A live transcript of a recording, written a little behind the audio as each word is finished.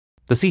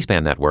The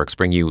C-SPAN networks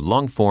bring you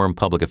long-form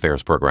public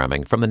affairs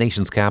programming from the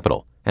nation's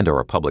capital and are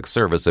a public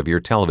service of your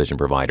television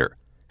provider.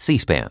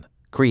 C-SPAN,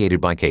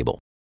 created by cable.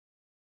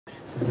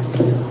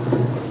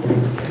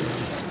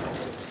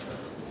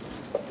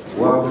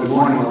 Well, good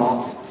morning,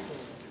 all.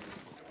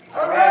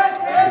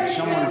 Did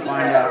someone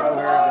find out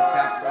where the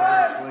Capitol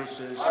Hill place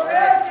is?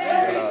 Arrest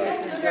Henry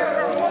Kissinger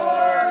for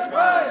war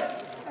crimes!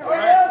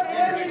 Arrest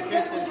Henry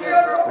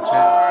Kissinger for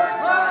war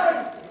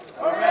crimes!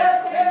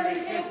 Arrest Henry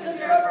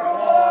Kissinger for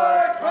war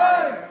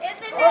crimes!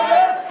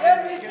 Arrest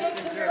Henry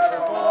Kissinger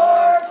for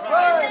war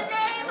crimes! In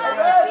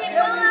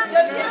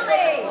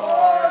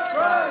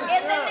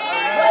the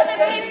name of the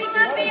people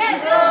of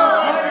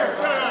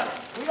Vietnam!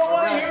 We don't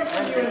want to hear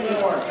from you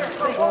anymore.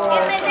 In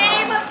the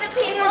name of the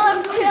people of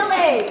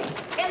Chile!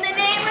 In the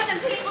name of the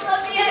people of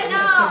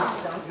Vietnam!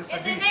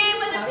 In the name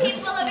of the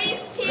people of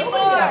East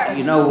Timor!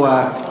 You know,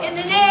 In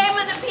the name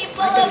of the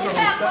people of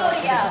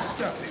Cambodia!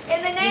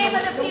 In the name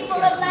of the people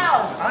of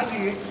Laos!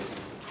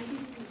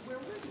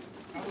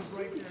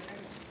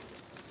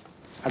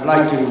 I'd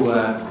like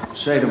to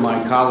say to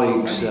my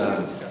colleagues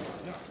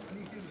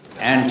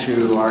and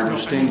to our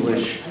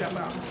distinguished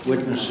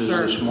witnesses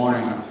this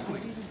morning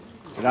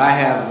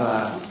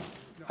that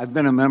I've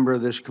been a member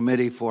of this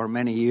committee for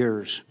many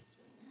years,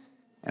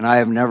 and I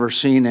have never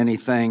seen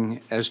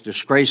anything as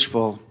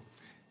disgraceful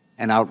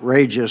and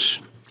outrageous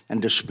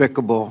and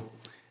despicable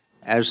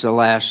as the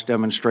last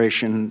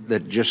demonstration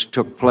that just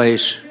took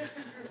place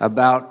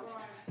about,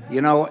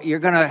 you're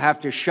going to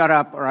have to shut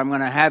up or I'm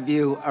going to have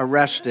you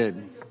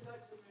arrested.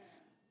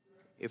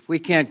 If we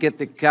can't get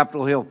the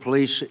Capitol Hill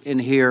police in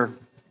here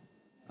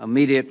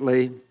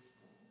immediately,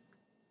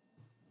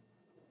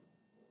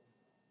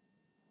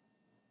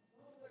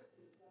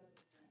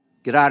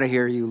 get out of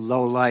here, you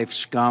low-life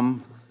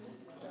scum.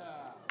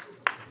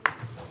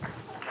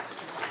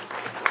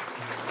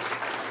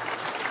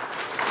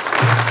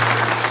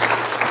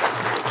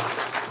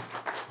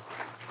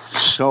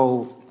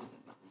 So,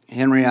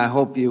 Henry, I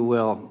hope you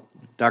will,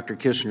 Dr.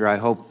 Kissinger, I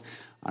hope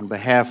on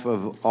behalf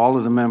of all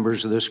of the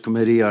members of this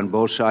committee on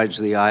both sides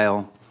of the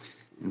aisle,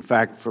 in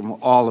fact, from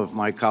all of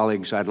my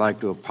colleagues, I'd like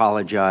to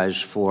apologize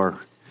for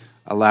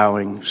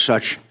allowing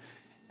such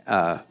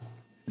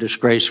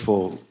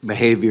disgraceful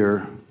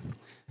behavior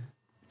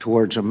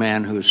towards a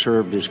man who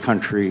served his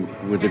country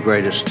with the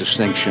greatest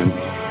distinction.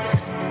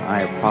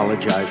 I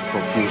apologize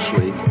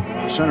profusely.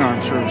 The Senate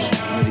Armed Services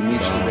Committee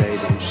meets today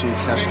to receive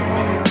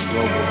testimony on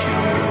global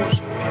challenges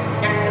of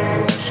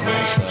U.S.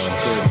 national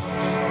security.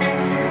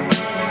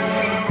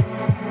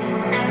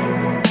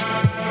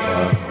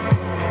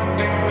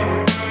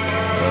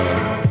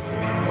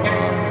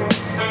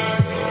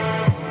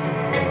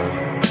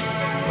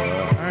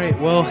 All right,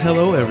 well,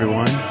 hello,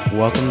 everyone.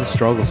 Welcome to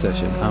Struggle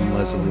Session. I'm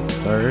Leslie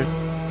III.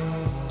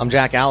 I'm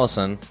Jack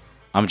Allison.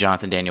 I'm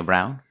Jonathan Daniel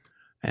Brown.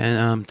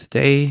 And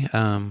today,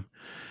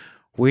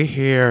 we're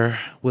here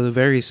with a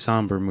very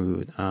somber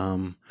mood.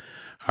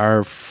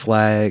 Our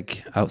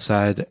flag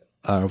outside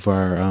of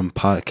our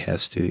podcast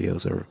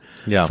studios are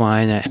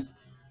flying at.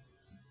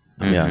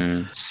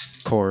 Of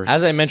course.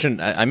 As I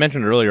mentioned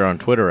earlier on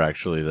Twitter,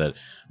 actually, that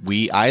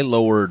I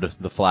lowered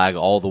the flag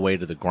all the way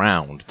to the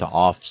ground to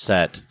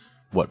offset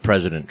what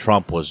President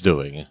Trump was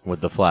doing with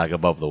the flag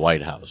above the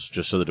White House,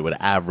 just so that it would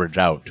average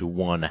out to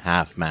one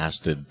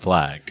half-masted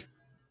flag.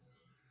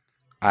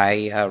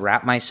 I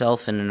wrapped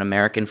myself in an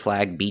American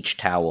flag beach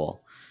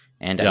towel,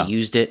 and I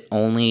used it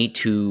only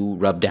to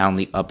rub down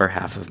the upper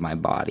half of my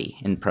body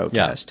in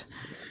protest.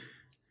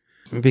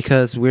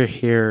 Because we're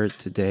here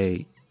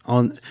today,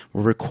 we're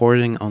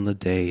recording on the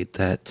day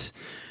that,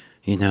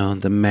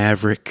 the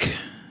Maverick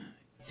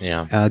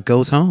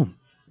goes home.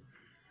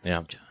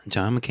 Yeah.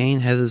 John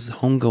McCain has his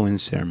homegoing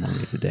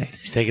ceremony today.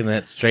 He's taking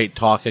that straight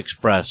talk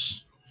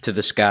express to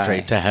the sky.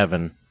 Straight to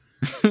heaven.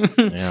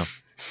 Yeah,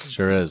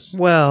 sure is.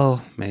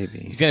 Well, maybe.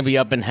 He's going to be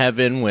up in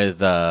heaven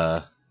with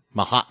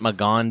Mahatma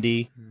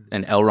Gandhi.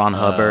 And L. Ron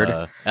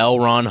Hubbard. L.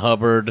 Ron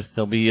Hubbard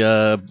he'll be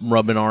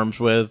rubbing arms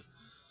with.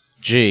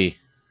 Gee.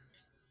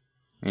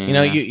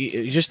 Yeah.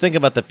 You just think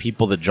about the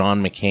people that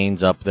John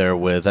McCain's up there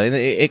with.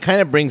 It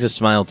kind of brings a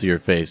smile to your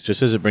face,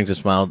 just as it brings a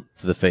smile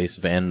to the face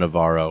of Anna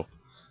Navarro,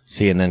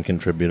 CNN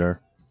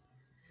contributor.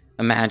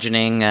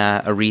 Imagining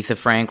Aretha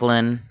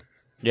Franklin.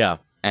 Yeah.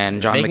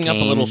 And John making McCain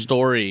up a little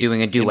story,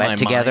 doing a duet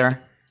together. Mind.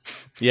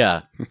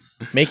 Yeah.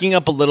 Making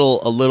up a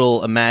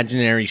little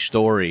imaginary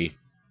story.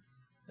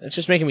 It's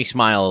just making me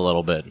smile a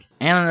little bit.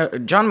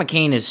 And John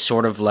McCain is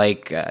sort of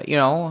like,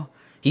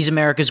 he's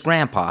America's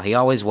grandpa. He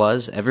always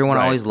was. Everyone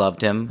always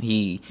loved him.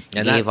 He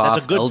gave off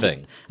that's a good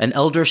thing. An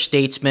elder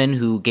statesman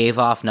who gave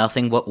off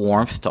nothing but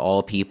warmth to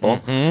all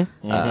people.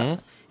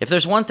 If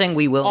there's one thing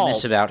we will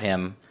miss about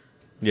him,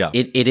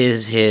 it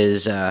is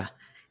his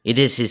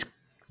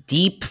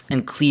deep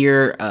and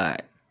clear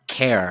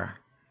care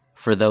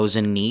for those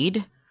in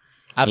need.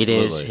 Absolutely.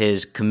 It is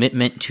his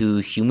commitment to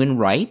human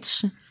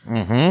rights.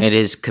 It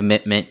is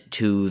commitment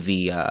to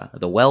the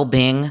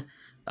well-being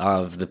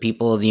of the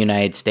people of the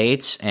United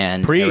States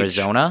and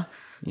Arizona.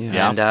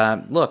 Yeah.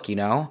 And look,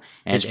 and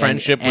his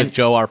friendship with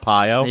Joe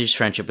Arpaio. His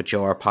friendship with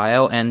Joe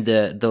Arpaio, and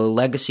the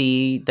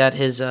legacy that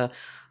his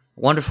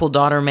wonderful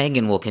daughter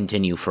Meghan will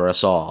continue for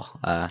us all.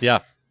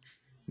 Meghan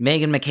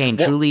McCain,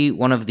 truly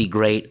one of the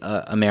great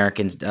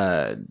American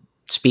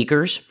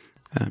speakers.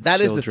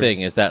 That is the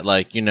thing, is that,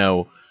 like,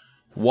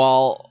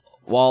 while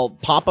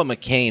Papa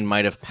McCain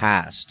might have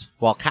passed,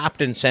 while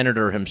Captain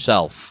Senator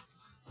himself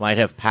might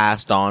have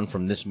passed on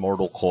from this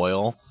mortal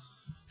coil,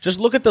 just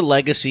look at the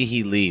legacy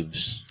he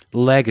leaves.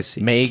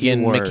 Legacy.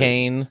 Meghan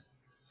McCain,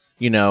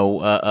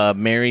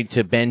 married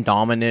to Ben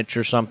Domenech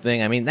or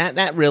something. I mean,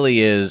 that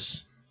really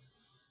is...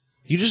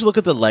 You just look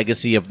at the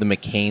legacy of the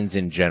McCains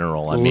in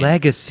general. I mean,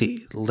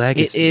 legacy.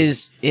 It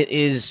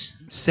is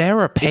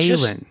Sarah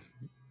Palin.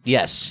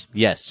 Yes,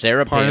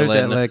 Sarah Part Palin. of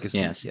that legacy.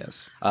 Yes.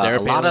 Sarah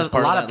A lot Palin's of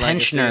part that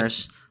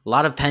pensioners. legacy. A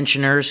lot of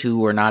pensioners who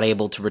were not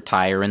able to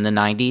retire in the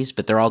 90s,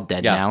 but they're all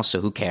dead now,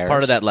 so who cares?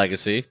 Part of that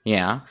legacy.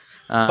 Yeah.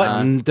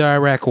 The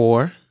Iraq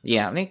War.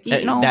 Yeah, I mean,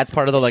 that's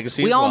part of the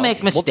legacy. We as all well.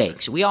 make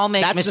mistakes. We all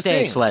make that's the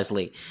mistakes, thing.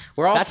 Leslie.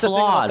 We're all That's the thing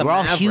about flawed. the We're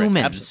all Maverick.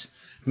 humans.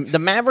 The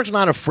Maverick's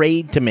not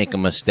afraid to make a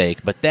mistake,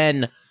 but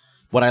then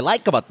what I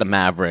like about the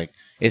Maverick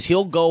is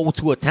he'll go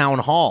to a town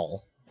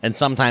hall and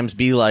sometimes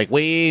be like,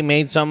 "We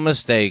made some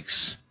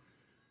mistakes."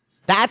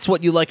 That's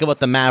what you like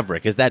about the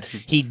Maverick, is that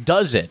he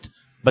does it,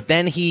 but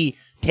then he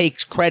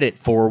takes credit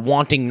for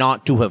wanting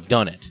not to have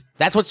done it.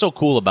 That's what's so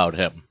cool about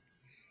him.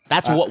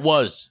 That's what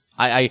was.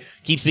 I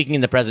keep speaking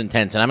in the present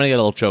tense, and I'm going to get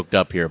a little choked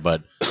up here,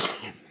 but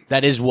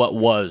that is what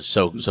was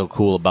so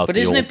cool about. But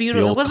the isn't old, it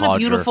beautiful? the old Wasn't codger. it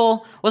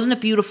beautiful? Wasn't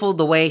it beautiful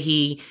the way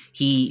he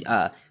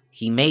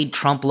made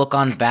Trump look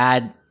on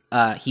bad?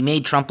 He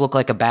made Trump look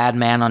like a bad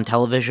man on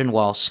television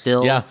while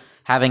still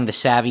having the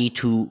savvy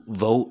to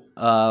vote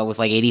with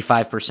like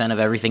 85% of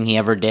everything he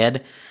ever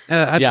did.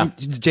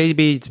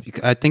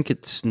 JB, I think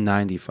it's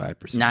 95%.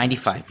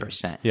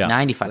 95%. Yeah.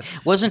 95.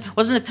 Wasn't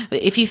it?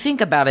 If you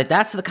think about it,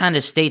 that's the kind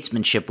of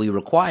statesmanship we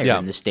require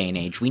in this day and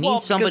age. We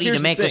need somebody to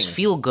make us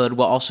feel good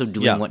while also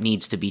doing what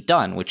needs to be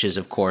done, which is,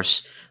 of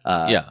course,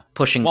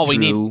 pushing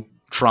through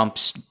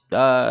Trump's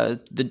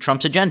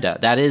agenda.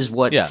 That is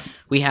what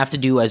we have to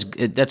do.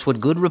 That's what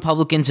good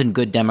Republicans and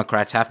good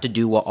Democrats have to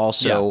do, while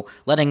also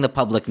letting the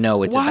public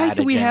know it's a bad agenda. Why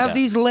do we have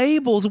these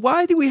labels?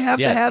 Why do we have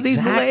to have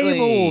these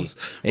labels?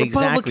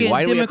 Republican,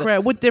 Why do we have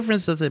Democrat, what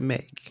difference does it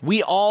make?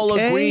 We all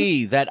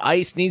agree that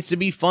ICE needs to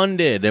be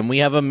funded, and we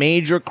have a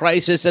major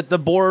crisis at the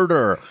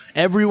border.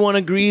 Everyone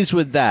agrees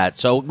with that,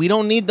 so we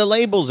don't need the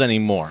labels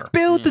anymore.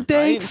 Build the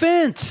dang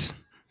fence.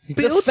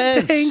 Build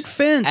the dang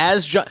fence.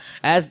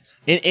 As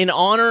in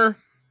honor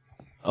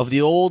of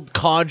the old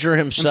codger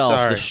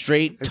himself, the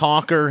straight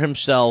talker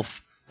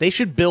himself, they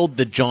should build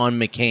the John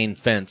McCain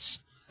fence.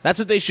 That's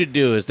what they should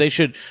do.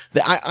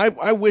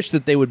 I wish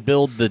that they would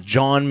build the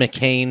John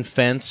McCain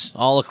fence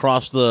all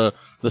across the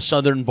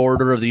southern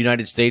border of the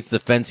United States, the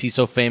fence he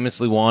so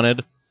famously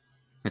wanted.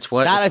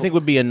 I think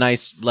would be a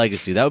nice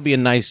legacy. That would be a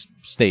nice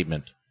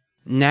statement.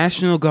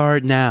 National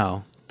Guard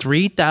now,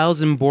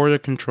 3,000 border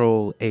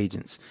control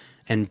agents,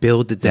 and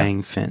build the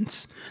dang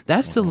fence.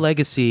 That's the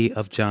legacy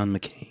of John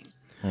McCain.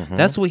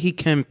 That's what he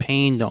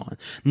campaigned on.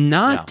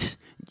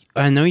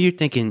 I know you're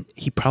thinking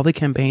he probably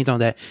campaigned on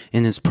that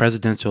in his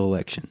presidential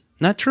election.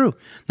 Not true.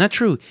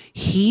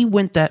 He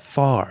went that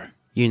far,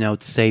 to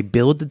say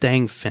build the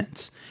dang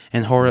fence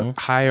and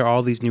hire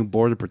all these new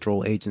Border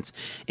Patrol agents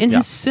in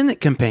his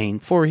Senate campaign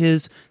for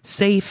his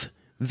safe,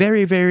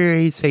 very, very,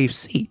 very safe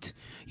seat.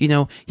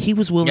 He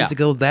was willing to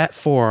go that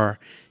far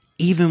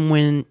even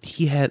when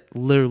he had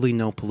literally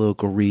no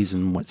political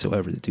reason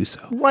whatsoever to do so.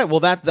 Right. Well,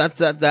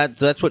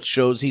 that's what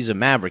shows he's a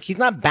maverick. He's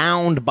not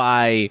bound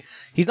by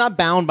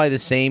the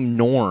same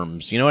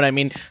norms. You know what I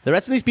mean? The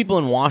rest of these people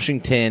in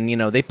Washington,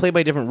 they play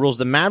by different rules.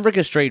 The maverick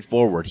is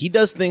straightforward. He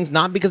does things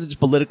not because it's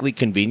politically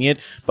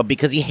convenient, but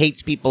because he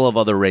hates people of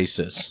other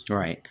races.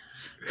 Right.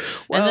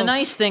 And the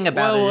nice thing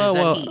about it is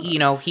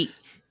that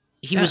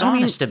he was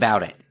honest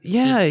about it.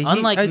 Yeah.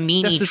 Unlike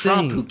meanie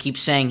Trump, who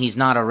keeps saying he's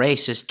not a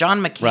racist,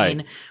 John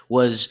McCain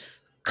was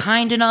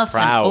kind enough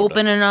and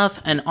open enough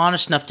and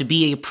honest enough to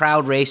be a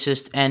proud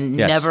racist and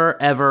never,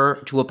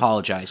 ever to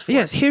apologize for it.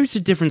 Yes, here's the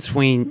difference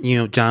between,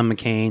 John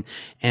McCain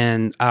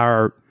and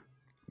our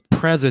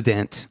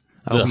president.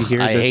 I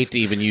hate to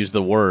even use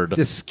the word.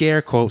 The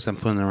scare quotes I'm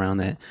putting around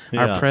that.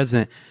 Our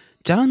president.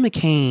 John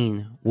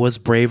McCain was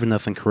brave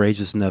enough and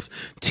courageous enough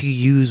to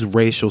use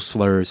racial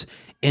slurs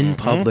in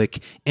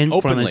public, in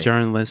front of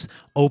journalists,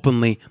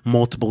 openly,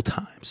 multiple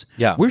times.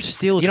 Yeah. We're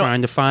still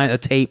trying to find a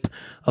tape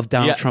of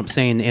Donald Trump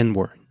saying the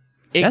N-word.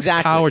 Exactly.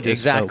 That's cowardice,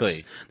 Exactly.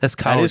 folks. That's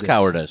cowardice. That is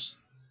cowardice.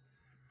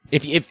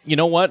 If you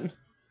know what?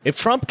 If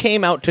Trump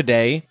came out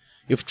today,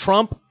 if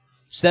Trump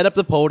set up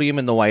the podium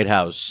in the White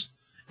House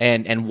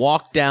and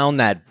walked down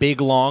that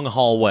big, long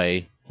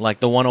hallway like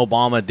the one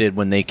Obama did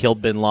when they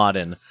killed bin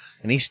Laden,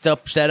 and he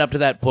set up to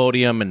that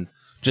podium and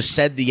just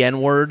said the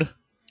N-word,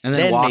 and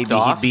then maybe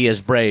he'd be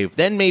as brave.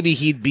 Then maybe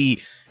he'd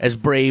be as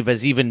brave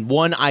as even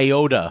one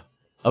iota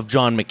of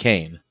John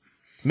McCain.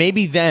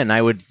 maybe then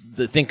I would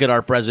think that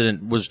our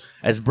president was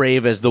as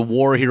brave as the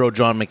war hero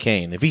John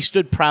McCain. If he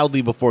stood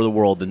proudly before the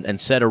world and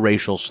said a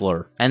racial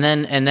slur, and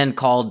then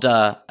called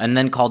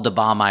the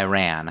bomb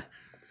Iran.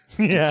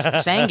 Yeah.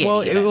 Sang it.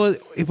 Well,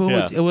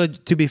 it was.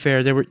 To be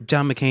fair,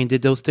 John McCain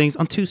did those things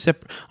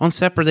on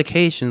separate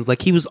occasions.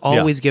 Like he was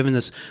always giving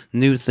us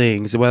new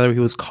things, whether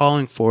he was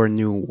calling for a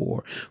new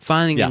war,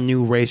 finding a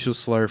new racial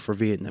slur for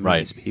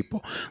Vietnamese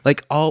people.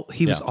 Like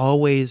he was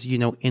always,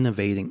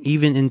 innovating,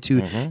 even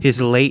into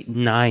his late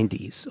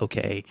 90s.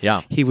 Okay,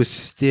 he was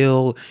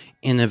still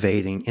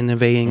innovating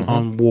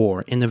on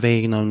war,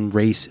 innovating on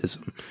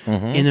racism,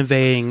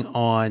 innovating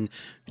on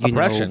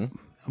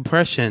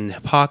oppression,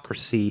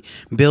 hypocrisy,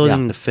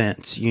 building the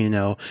fence,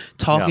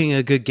 talking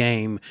a good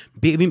game,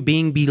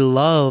 being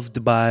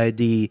beloved by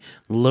the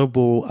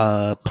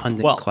liberal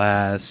pundit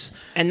class.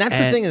 And that's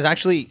the thing is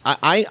actually,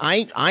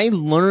 I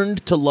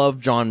learned to love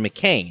John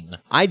McCain.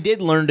 I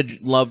did learn to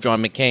love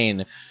John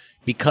McCain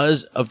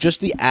because of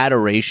just the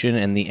adoration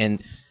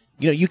and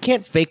you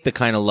can't fake the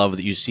kind of love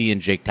that you see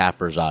in Jake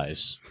Tapper's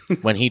eyes.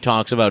 When he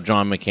talks about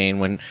John McCain,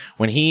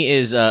 when he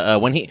is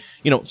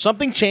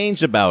something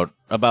changed about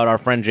our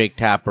friend Jake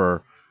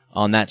Tapper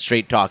on that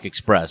Straight Talk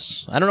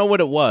Express. I don't know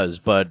what it was,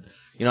 but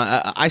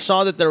I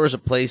saw that there was a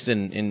place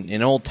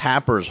in old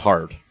Tapper's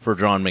heart for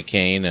John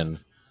McCain, and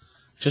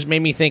just made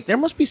me think there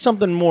must be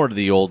something more to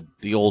the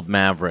old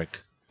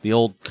Maverick, the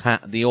old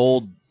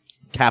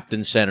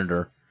Captain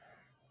Senator.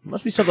 There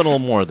must be something a little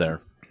more there.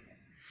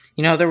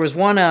 There was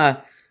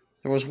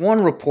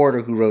one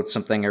reporter who wrote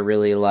something I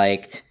really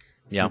liked.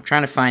 Yeah, I'm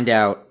trying to find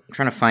out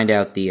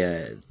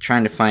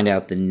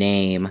the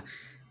name,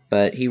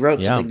 but he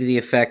wrote something to the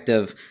effect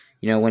of,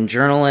 when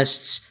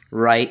journalists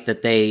write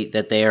that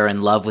they are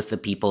in love with the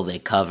people they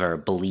cover,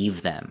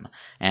 believe them.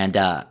 And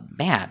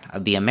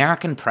the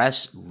American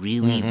press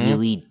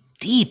really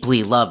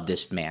deeply loved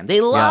this man.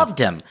 They loved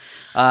him.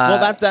 Well,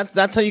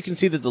 that's how you can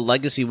see that the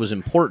legacy was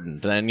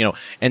important, and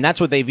and that's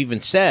what they've even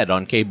said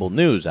on cable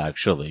news.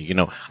 Actually,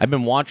 I've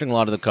been watching a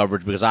lot of the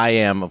coverage because I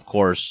am, of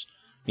course.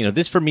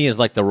 This for me is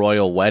like the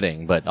royal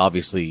wedding, but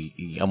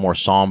obviously a more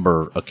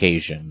somber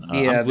occasion.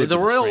 The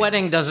royal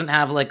wedding doesn't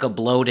have like a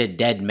bloated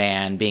dead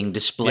man being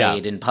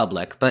displayed in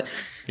public, but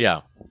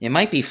it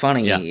might be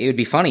funny. Yeah. It would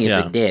be funny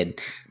if it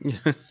did.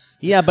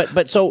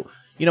 but so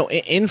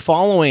in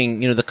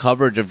following the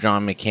coverage of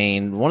John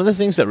McCain, one of the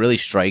things that really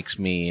strikes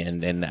me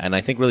and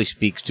I think really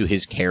speaks to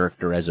his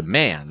character as a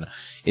man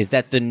is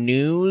that the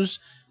news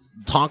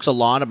talks a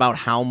lot about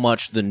how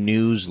much the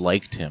news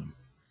liked him.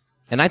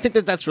 And I think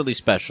that that's really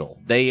special.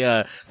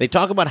 They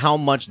talk about how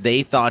much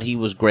they thought he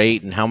was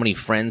great and how many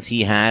friends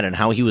he had and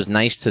how he was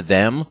nice to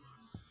them.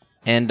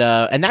 And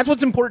that's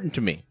what's important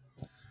to me.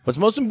 What's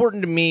most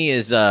important to me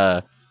is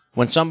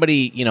when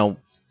somebody,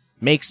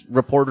 makes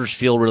reporters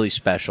feel really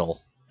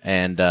special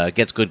and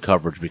gets good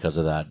coverage because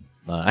of that.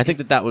 I think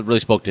that really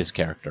spoke to his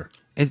character.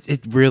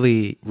 It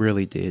really,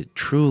 really did.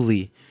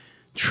 Truly,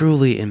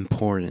 truly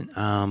important.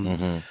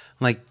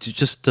 Like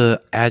just the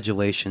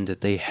adulation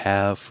that they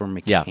have for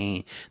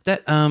McCain,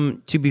 that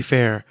to be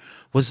fair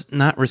was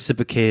not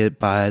reciprocated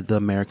by the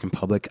American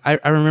public. I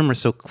remember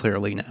so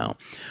clearly now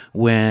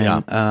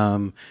when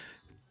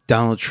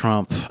Donald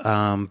Trump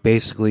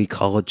basically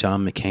called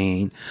John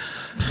McCain.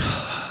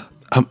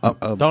 I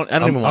don't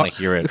even want to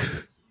hear it.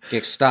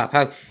 Stop!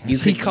 He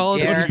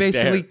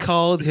basically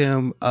called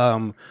him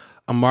a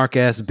mark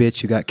ass bitch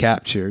who got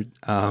captured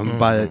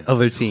by the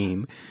other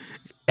team.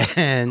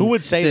 And who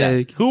would say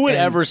that? Who would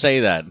ever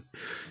say that?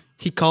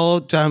 He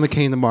called John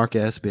McCain the mark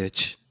ass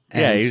bitch.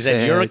 Yeah, he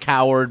said you're a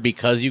coward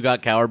because you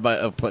got captured by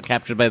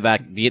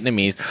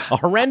Vietnamese. A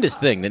horrendous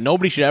thing that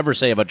nobody should ever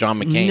say about John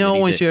McCain. No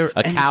one should.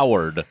 A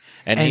coward,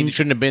 and he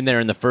shouldn't have been there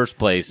in the first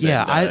place.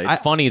 Yeah,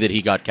 it's funny that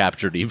he got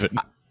captured. Even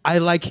I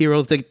like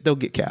heroes; they'll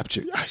get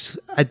captured.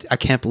 I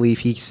can't believe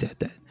he said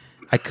that.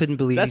 I couldn't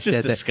believe that's he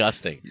said just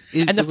disgusting.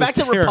 That. And the fact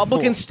that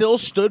Republicans still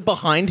stood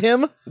behind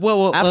him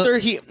after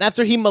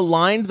he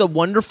maligned the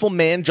wonderful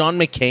man John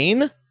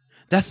McCain.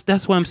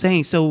 That's what I'm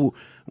saying. So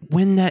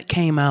when that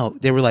came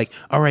out, they were like,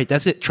 "All right,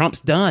 that's it.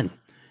 Trump's done."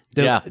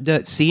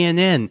 The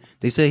CNN,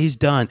 they said he's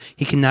done.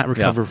 He cannot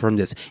recover from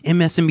this.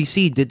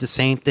 MSNBC did the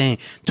same thing.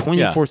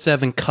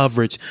 24/7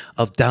 coverage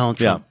of Donald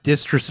Trump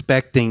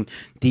disrespecting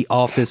the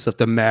office of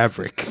the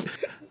Maverick.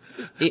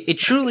 It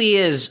truly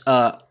is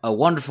a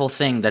wonderful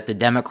thing that the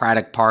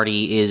Democratic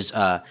Party is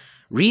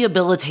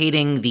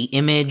rehabilitating the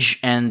image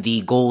and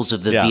the goals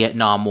of the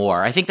Vietnam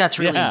War. I think that's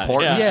really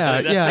important.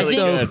 That's really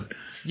good.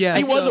 Yeah,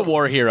 he was a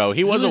war hero.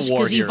 He was a war hero.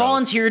 Because he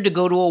volunteered to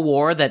go to a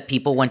war that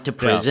people went to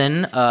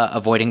prison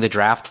avoiding the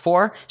draft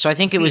for. So I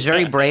think it was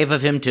very brave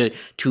of him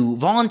to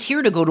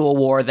volunteer to go to a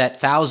war that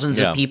thousands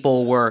of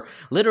people were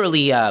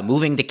literally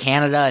moving to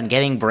Canada and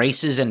getting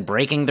braces and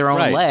breaking their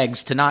own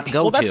legs to not go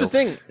to. Well, that's the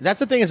thing. That's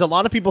the thing is a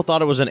lot of people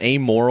thought it was an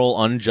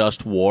amoral,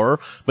 unjust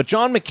war. But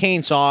John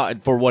McCain saw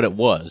it for what it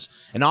was.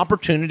 An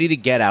opportunity to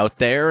get out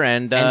there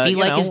and be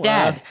like his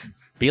dad.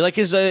 Be like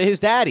his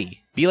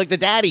daddy. Be like the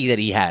daddy that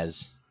he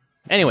has.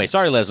 Anyway,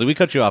 sorry, Leslie, we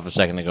cut you off a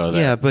second ago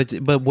there. Yeah,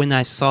 but when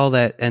I saw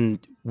that and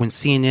when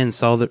CNN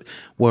saw that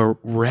were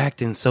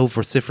reacting so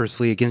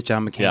vociferously against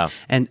John McCain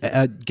and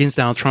against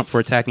Donald Trump for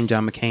attacking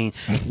John McCain,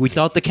 we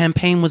thought the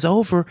campaign was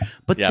over.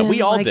 But then,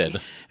 we all did.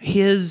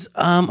 His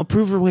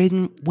approval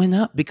rating went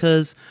up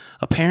because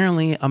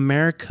apparently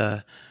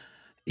America,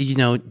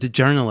 the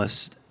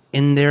journalists,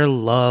 in their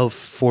love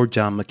for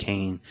John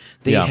McCain,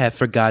 they had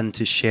forgotten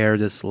to share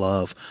this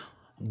love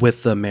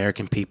with the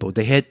American people.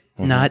 They had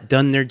not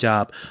done their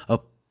job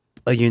of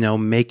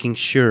making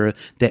sure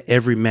that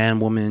every man,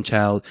 woman, and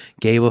child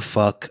gave a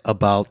fuck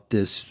about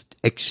this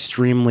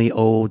extremely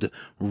old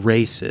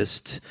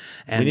racist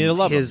and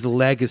his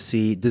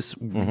legacy, this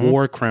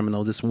war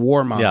criminal, this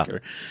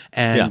warmonger.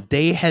 And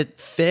they had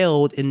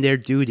failed in their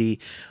duty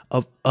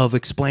of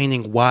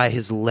explaining why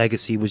his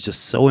legacy was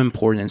just so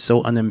important and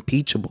so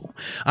unimpeachable.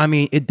 I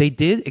mean, they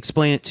did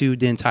explain it to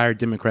the entire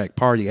Democratic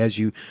Party. As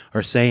you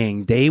are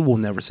saying, they will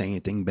never say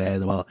anything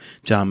bad about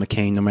John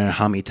McCain, no matter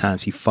how many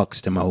times he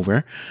fucks them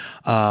over.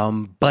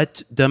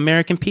 But the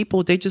American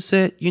people, they just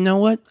said, you know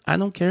what? I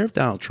don't care if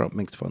Donald Trump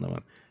makes fun of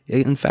him.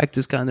 In fact,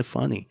 it's kind of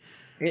funny.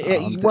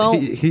 You've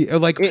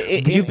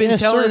been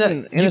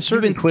telling in a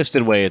certain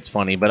twisted way. It's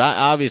funny, but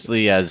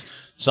obviously, as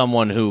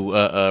someone who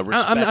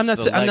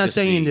respects I'm not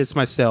saying this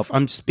myself.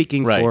 I'm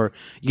speaking for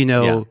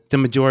the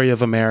majority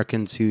of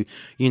Americans who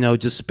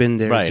just spend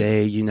their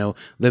day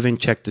living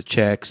check to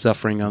check,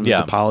 suffering under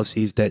the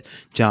policies that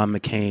John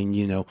McCain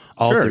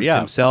authored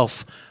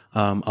himself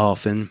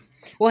often.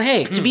 Well,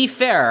 hey, to be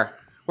fair,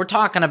 we're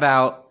talking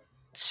about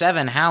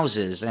 7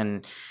 houses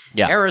and.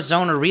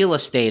 Arizona real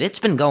estate, it's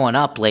been going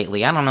up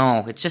lately. I don't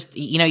know. It's just,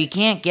 you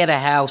can't get a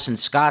house in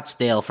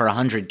Scottsdale for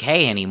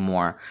 $100K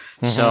anymore.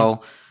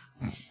 So,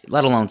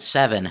 let alone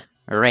 7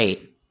 or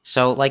 8.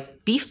 So,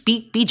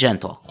 be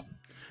gentle.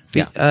 Be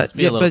a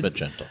little bit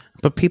gentle.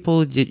 But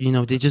people,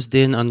 they just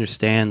didn't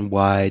understand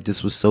why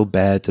this was so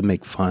bad to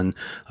make fun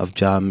of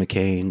John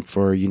McCain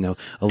for,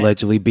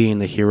 allegedly being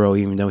the hero,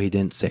 even though he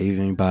didn't save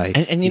anybody.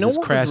 And he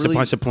just crashed a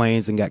bunch of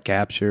planes and got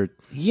captured.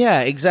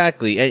 Yeah,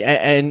 exactly.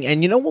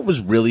 And you know what was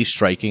really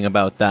striking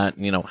about that?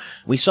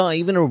 We saw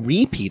even a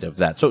repeat of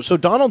that. So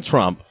Donald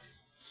Trump,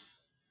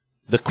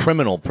 the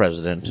criminal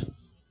president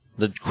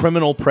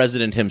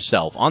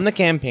himself, on the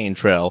campaign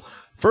trail,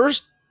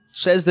 first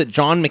says that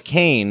John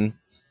McCain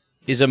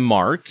is a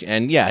mark,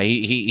 and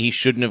he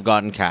shouldn't have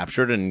gotten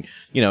captured, and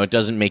it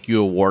doesn't make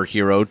you a war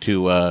hero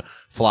to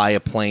fly a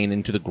plane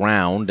into the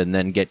ground and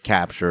then get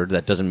captured.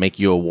 That doesn't make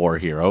you a war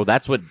hero.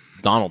 That's what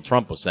Donald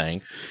Trump was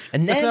saying.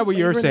 And that's not what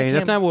you're saying.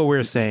 That's not what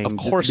we're saying. Of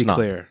course to be not.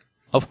 Clear.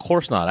 Of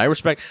course not. I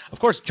respect. Of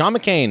course, John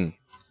McCain.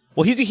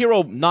 Well, he's a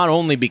hero not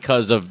only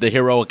because of the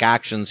heroic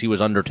actions he was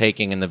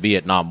undertaking in the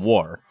Vietnam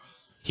War.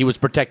 He was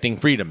protecting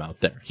freedom out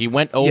there. He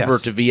went over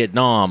to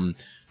Vietnam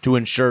to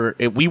ensure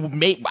we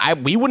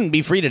wouldn't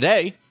be free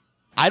today.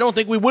 I don't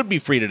think we would be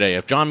free today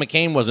if John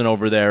McCain wasn't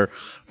over there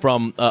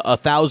from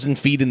 1,000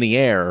 feet in the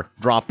air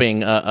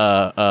dropping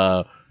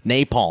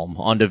napalm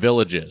onto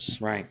villages.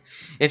 Right.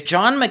 If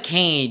John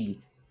McCain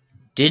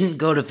didn't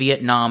go to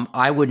Vietnam,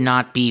 I would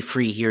not be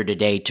free here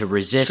today to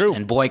resist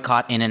and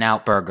boycott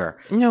In-N-Out Burger.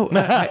 No,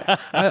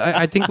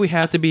 I think we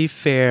have to be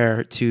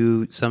fair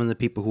to some of the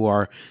people who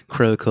are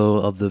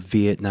critical of the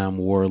Vietnam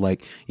War,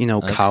 like,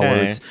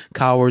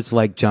 cowards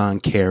like John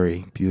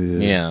Kerry.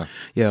 He has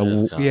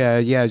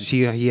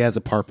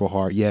a Purple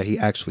Heart. Yeah, he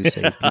actually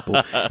saved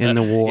people in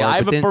the war. Yeah, I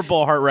have a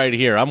Purple Heart right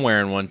here. I'm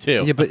wearing one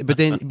too. Yeah, but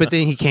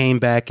then he came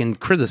back and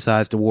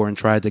criticized the war and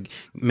tried to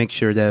make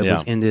sure that it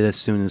was ended as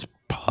soon as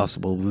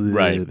possible.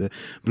 Right.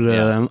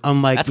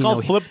 Unlike, that's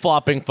called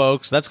flip-flopping,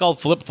 folks. That's called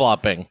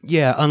flip-flopping.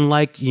 Yeah,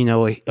 unlike,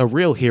 a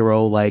real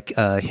hero like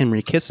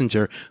Henry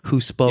Kissinger, who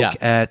spoke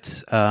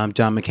at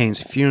John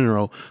McCain's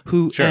funeral,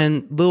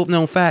 and little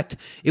known fact,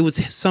 it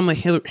was some of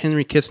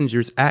Henry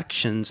Kissinger's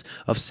actions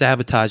of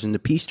sabotaging the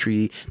peace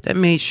treaty that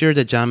made sure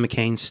that John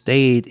McCain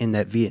stayed in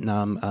that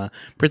Vietnam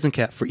prison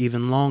camp for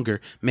even longer,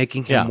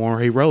 making him more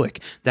heroic.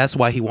 That's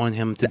why he wanted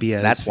him to be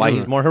at That's why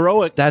he's more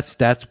heroic. That's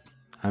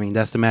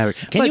the matter.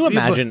 Can you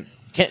imagine?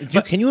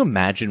 Can you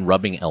imagine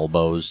rubbing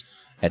elbows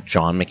at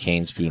John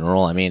McCain's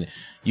funeral? I mean,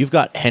 you've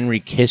got Henry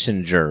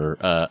Kissinger,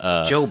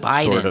 Joe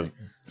Biden.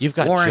 You've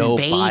got Warren Joe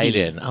Beatty.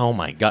 Biden. Oh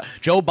my God,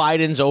 Joe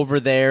Biden's over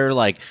there,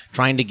 like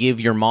trying to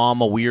give your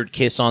mom a weird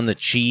kiss on the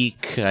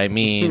cheek. I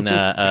mean,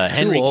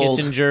 Henry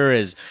Kissinger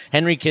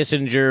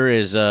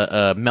is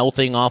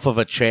melting off of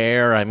a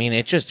chair. I mean,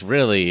 it just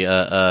really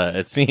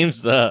it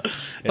seems I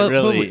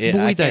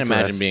can't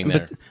imagine being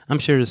there. But I'm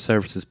sure the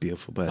service is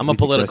beautiful. But I'm a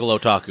political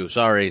otaku.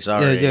 Sorry.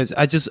 Yeah,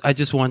 I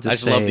just wanted to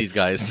say. I love these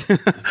guys.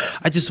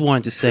 I just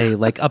wanted to say,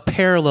 like, a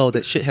parallel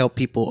that should help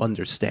people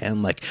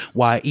understand, like,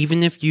 why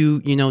even if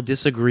you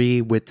disagree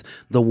with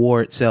the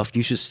war itself,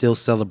 you should still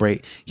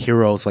celebrate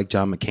heroes like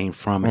John McCain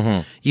from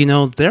it.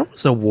 There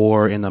was a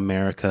war in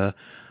America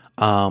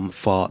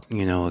fought,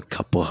 a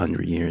couple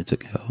hundred years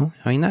ago.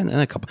 I mean, not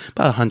a couple,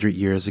 about 100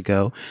 years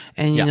ago.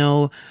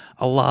 And,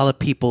 a lot of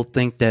people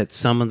think that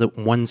some of the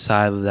one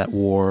side of that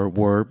war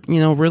were,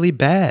 really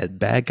bad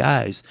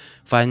guys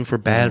fighting for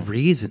bad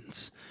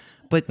reasons.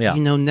 But,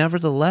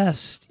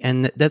 nevertheless,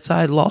 and that's how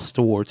I lost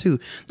the war, too.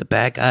 The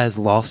bad guys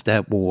lost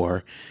that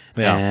war.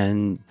 Yeah.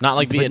 And not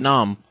like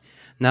Vietnam.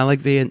 Not like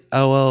Vietnam.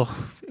 Oh,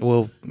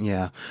 well,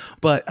 yeah.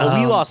 But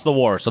we lost the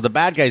war, so the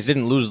bad guys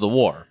didn't lose the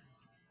war.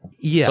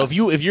 Yes. So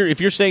if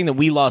you're saying that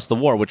we lost the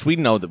war, which we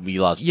know that we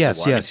lost the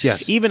war.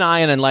 Yes. Even I,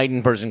 an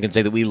enlightened person, can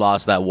say that we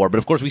lost that war, but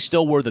of course we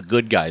still were the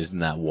good guys in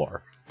that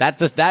war.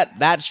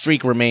 That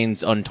streak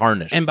remains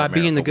untarnished. And by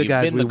being the good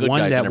guys, we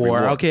won that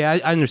war. Okay, I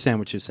understand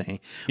what you're saying.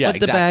 Yeah, but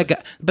exactly.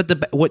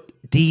 What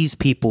these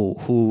people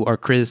who are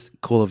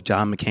critical of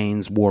John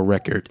McCain's war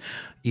record,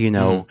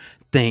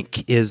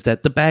 think is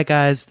that the bad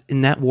guys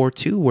in that war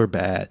too were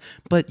bad.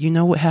 But you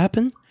know what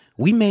happened?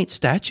 We made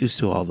statues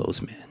to all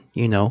those men.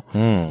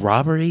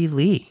 Robert E.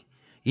 Lee.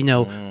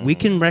 We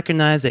can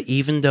recognize that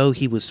even though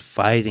he was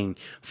fighting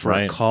for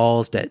a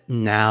cause that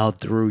now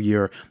through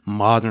your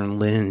modern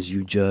lens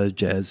you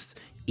judge as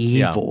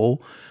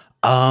evil,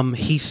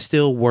 he's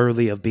still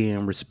worthy of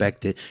being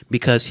respected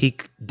because he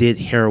did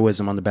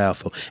heroism on the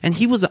battlefield. And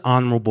he was an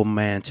honorable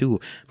man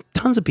too.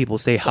 Tons of people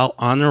say how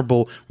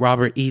honorable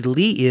Robert E.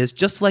 Lee is,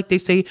 just like they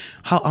say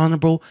how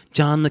honorable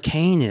John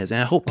McCain is.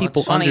 And I hope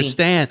people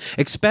understand,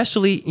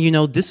 especially,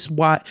 this is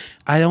why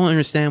I don't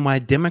understand why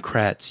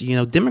Democrats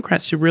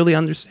should really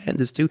understand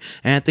this too.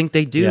 And I think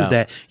they do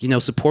that,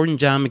 supporting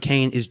John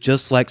McCain is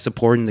just like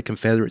supporting the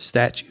Confederate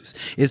statues.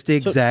 It's the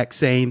exact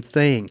same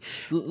thing.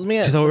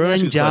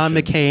 Supporting John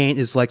McCain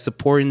is like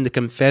supporting the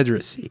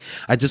Confederacy.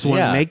 I just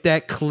want to make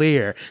that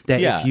clear that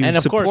if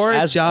you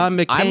support John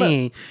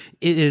McCain,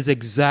 it is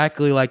exactly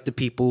like the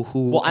people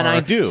who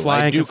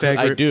flying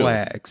Confederate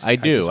flags. I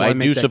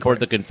do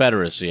support the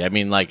Confederacy. I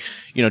mean,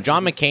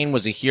 John McCain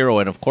was a hero,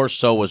 and of course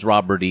so was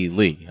Robert E.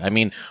 Lee. I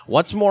mean,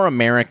 what's more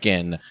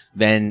American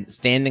than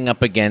standing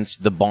up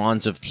against the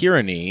bonds of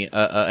tyranny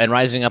and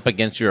rising up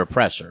against your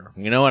oppressor?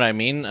 You know what I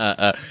mean?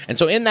 And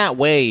so in that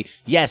way,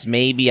 yes,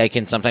 maybe I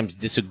can sometimes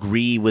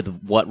disagree with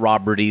what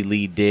Robert E.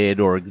 Lee did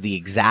or the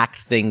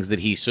exact things that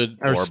he stood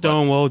for. Or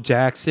Stonewall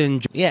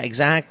Jackson. Yeah,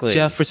 exactly.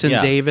 Jefferson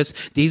Davis.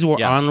 These were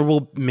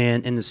honorable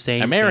men in the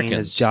same vein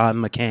as John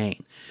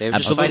McCain. They were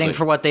just fighting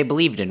for what they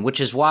believed in,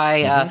 which is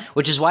why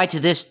to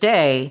this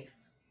day,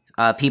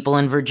 people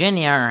in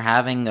Virginia are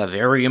having a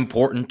very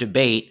important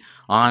debate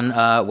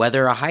on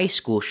whether a high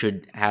school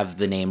should have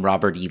the name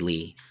Robert E.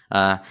 Lee.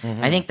 I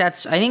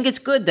think it's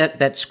good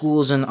that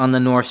schools on the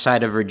north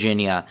side of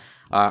Virginia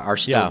are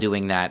still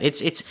doing that. I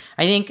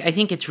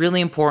think it's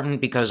really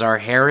important because our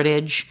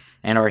heritage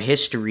and our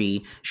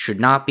history should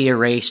not be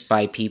erased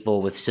by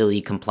people with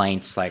silly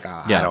complaints like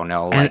I don't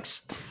know,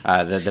 the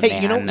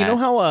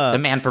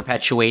man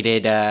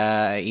perpetuated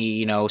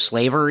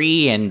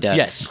slavery and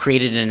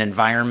created an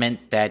environment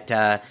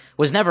that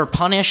was never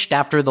punished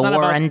after the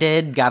war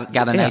ended. Got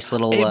a nice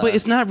little. But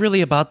it's not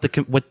really about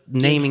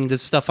naming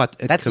this stuff.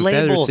 That's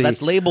labels.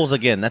 That's labels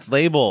again. That's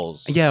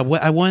labels. Yeah.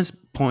 What I want to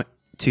point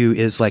to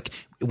is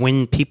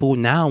when people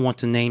now want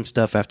to name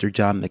stuff after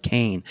John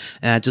McCain,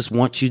 and I just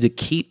want you to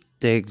keep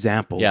the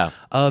example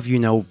of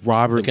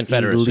Robert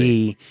E.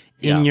 Lee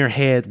in your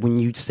head when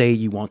you say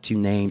you want to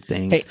name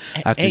things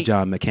after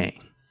John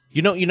McCain.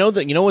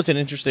 What's an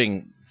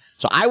interesting.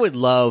 So I would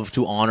love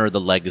to honor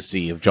the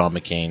legacy of John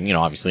McCain,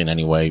 obviously in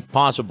any way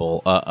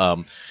possible.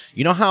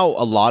 You know how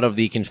a lot of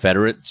the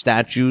Confederate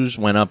statues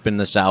went up in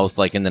the South,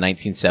 in the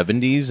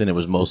 1970s, and it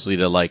was mostly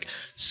to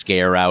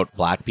scare out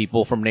black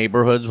people from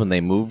neighborhoods when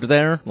they moved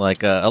there.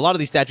 A lot of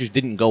these statues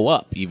didn't go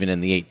up even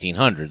in the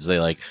 1800s.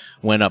 They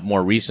went up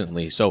more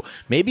recently. So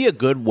maybe a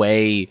good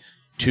way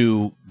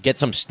to get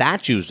some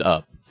statues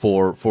up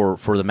for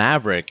the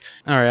Maverick.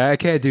 All right, I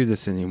can't do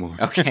this anymore.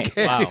 Okay,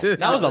 wow,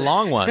 that was a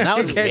long one. That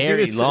was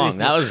very long.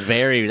 Anymore.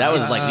 That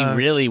was he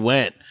really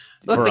went.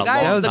 Look,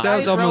 that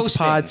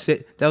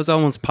was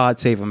almost Pod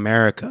Save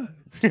America.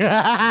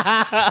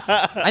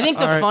 I think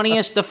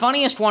the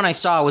funniest one I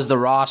saw was the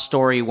Raw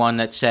Story one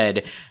that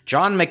said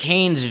John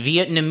McCain's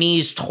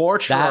Vietnamese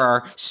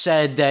torturer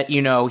said that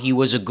he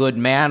was a good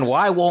man.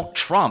 Why won't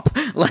Trump?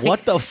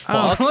 What the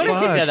fuck?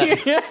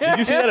 Did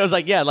you see that? It was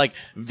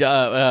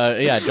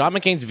John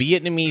McCain's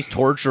Vietnamese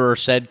torturer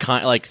said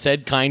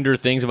kinder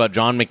things about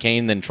John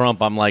McCain than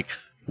Trump. I'm like,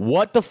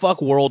 what the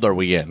fuck world are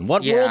we in?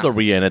 What world are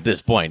we in at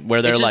this point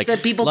where they're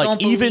that people don't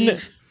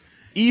believe.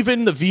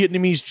 Even the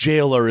Vietnamese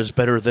jailer is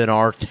better than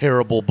our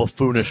terrible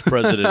buffoonish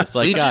president. It's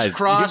like,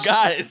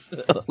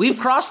 we've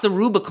crossed the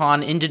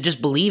Rubicon into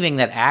just believing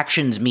that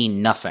actions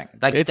mean nothing.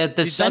 The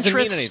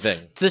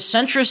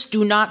centrists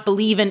do not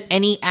believe in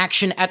any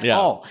action at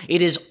all.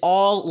 It is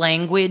all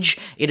language,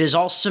 it is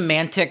all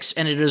semantics,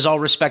 and it is all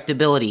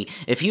respectability.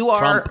 If you are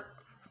Trump.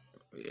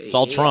 It's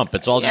all Trump.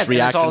 It's all just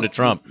reaction to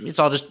Trump. It's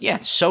all just,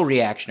 it's so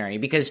reactionary.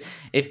 Because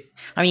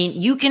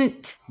you can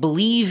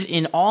believe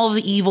in all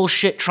the evil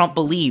shit Trump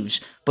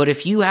believes, but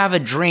if you have a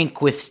drink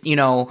with,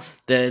 the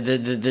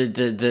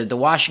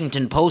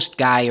Washington Post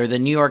guy or the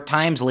New York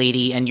Times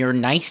lady and you're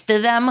nice to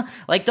them,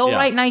 they'll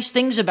write nice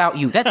things about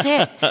you. That's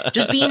it.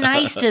 Just be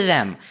nice to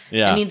them.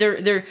 Yeah. I mean,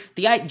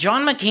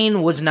 John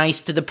McCain was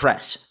nice to the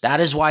press. That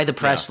is why the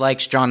press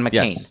likes John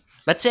McCain. Yes.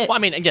 That's it. Well, I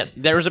mean, yes,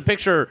 there was a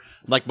picture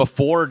like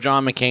before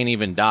John McCain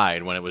even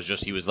died, when it was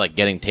just he was like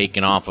getting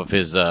taken off of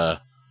his, the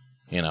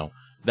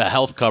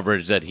health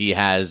coverage that he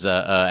has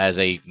as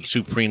a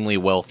supremely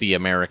wealthy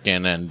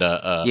American and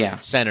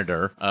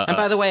senator. And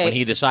by the way, when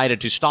he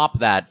decided to stop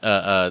that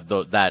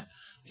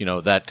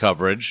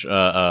coverage,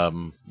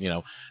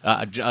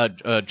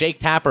 Jake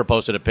Tapper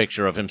posted a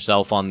picture of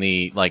himself on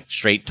the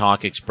Straight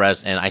Talk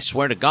Express, and I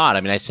swear to God,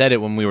 I mean, I said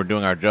it when we were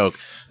doing our joke.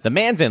 The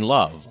man's in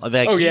love.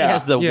 He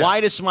has the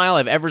widest smile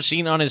I've ever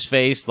seen on his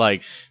face.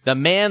 Like, the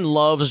man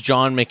loves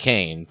John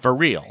McCain for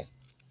real.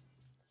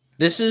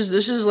 This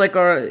is like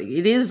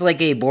it is like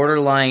a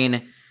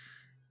borderline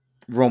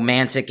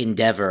romantic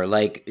endeavor.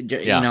 Like,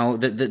 the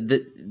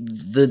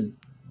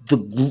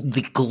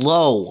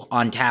glow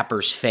on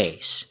Tapper's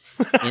face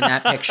in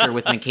that picture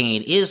with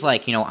McCain is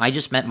like, I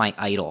just met my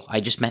idol.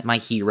 I just met my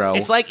hero.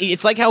 It's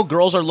like how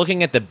girls are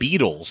looking at the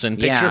Beatles in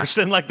pictures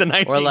in like the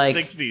 1960s. Or like,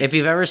 if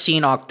you've ever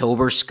seen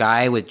October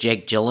Sky with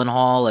Jake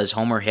Gyllenhaal as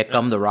Homer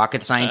Hickam, the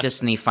rocket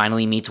scientist, and he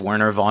finally meets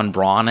Werner von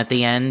Braun at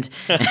the end.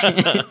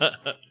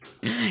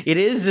 It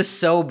is just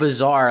so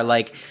bizarre.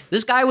 Like,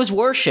 this guy was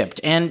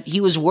worshipped, and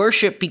he was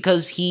worshipped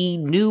because he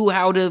knew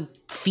how to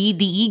feed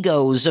the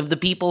egos of the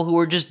people who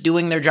were just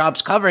doing their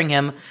jobs covering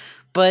him.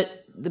 But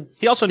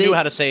he also knew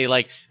how to say,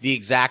 like, the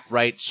exact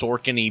right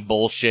Sorkin-y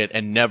bullshit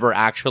and never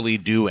actually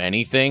do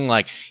anything.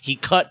 Like, he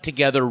cut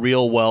together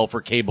real well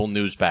for cable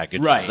news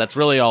packages. Right. That's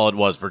really all it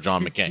was for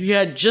John McCain. He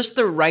had just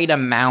the right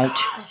amount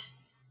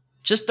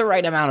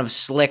of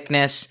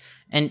slickness,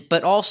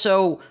 but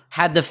also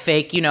had the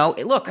fake,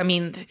 look, I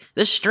mean,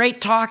 the Straight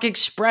Talk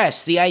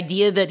Express, the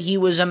idea that he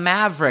was a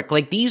maverick,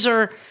 like, these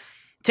are,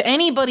 to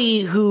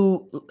anybody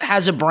who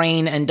has a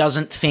brain and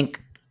doesn't think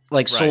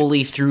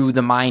solely through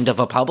the mind of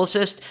a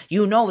publicist,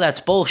 that's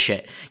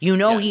bullshit.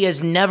 He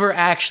has never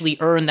actually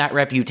earned that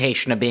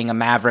reputation of being a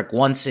maverick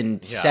once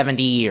in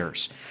 70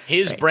 years.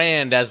 His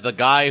brand as the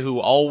guy who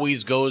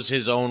always goes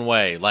his own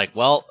way. Like,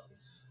 well,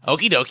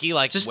 okie dokie.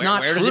 Like, just where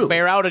does it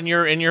bear out in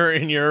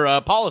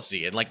your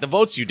policy and like the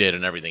votes you did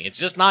and everything? It's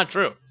just not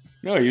true.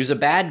 No, he was a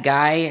bad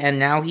guy, and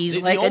now he's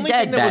a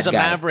dead bad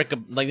guy.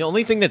 The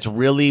only thing that's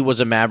really was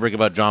a maverick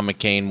about John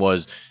McCain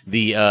was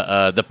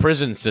the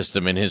prison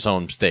system in his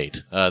home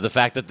state. The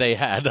fact that they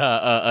had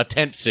a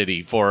tent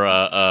city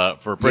for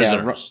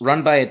prisoners,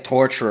 run by a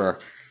torturer.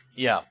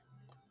 Yeah.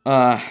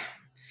 And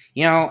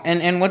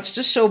what's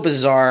just so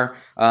bizarre.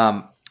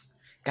 God,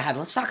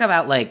 let's talk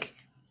about like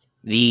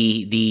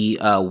the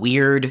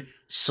weird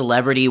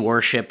celebrity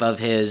worship of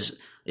his.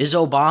 Is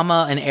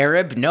Obama an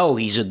Arab? No,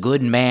 he's a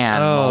good man.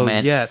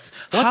 Moment. Yes.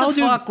 What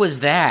the fuck was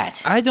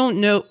that? I don't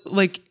know.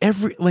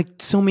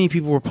 So many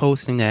people were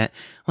posting that.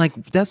 Like,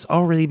 that's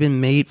already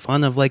been made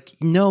fun of. Like,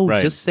 no,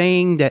 just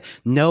saying that,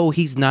 no,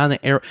 he's not an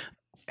Arab.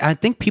 I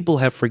think people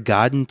have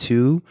forgotten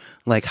too,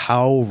 like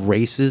how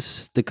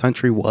racist the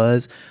country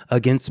was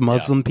against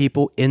Muslim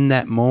people in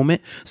that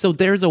moment. So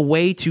there's a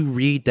way to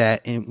read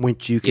that in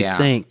which you could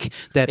think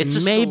that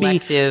it's maybe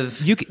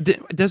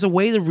there's a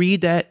way to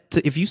read that.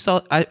 If you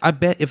saw, I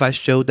bet if I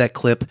showed that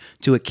clip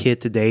to a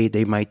kid today,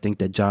 they might think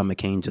that John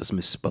McCain just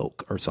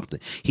misspoke or something.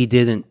 He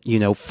didn't,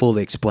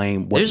 fully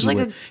explain what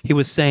he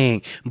was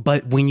saying.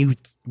 But when you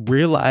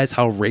realize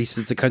how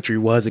racist the country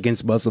was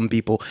against Muslim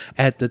people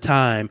at the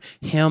time,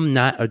 him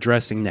not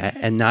addressing that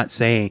and not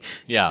saying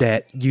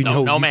that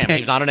no ma'am,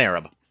 he's not an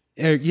Arab.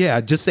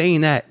 Just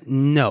saying that,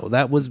 no,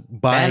 that was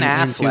buying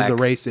into the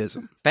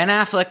racism. Ben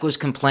Affleck was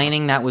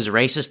complaining that was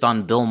racist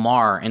on Bill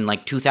Maher in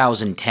like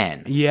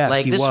 2010.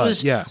 Yes, he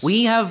was.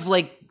 We have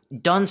like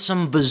done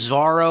some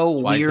bizarro,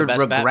 weird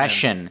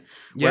regression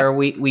where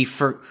we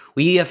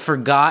have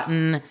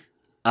forgotten.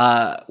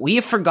 We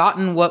have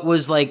forgotten what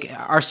was like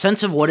our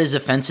sense of what is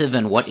offensive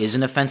and what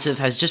isn't offensive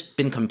has just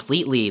been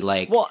completely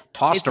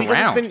tossed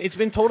around. It's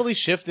been totally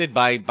shifted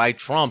by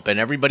Trump and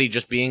everybody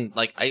just being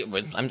like,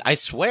 I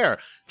swear,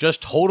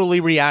 just totally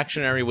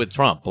reactionary with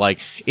Trump. Like,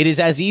 it is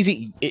as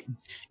easy.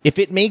 If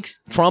it makes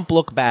Trump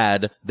look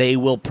bad, they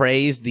will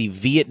praise the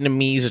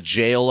Vietnamese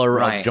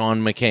jailer of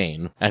John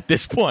McCain at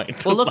this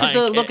point. Well, look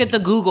at the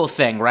Google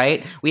thing,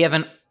 right? We have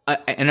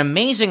an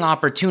amazing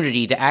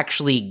opportunity to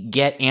actually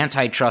get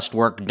antitrust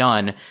work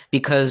done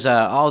because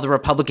all the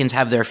Republicans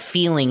have their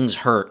feelings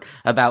hurt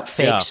about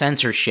fake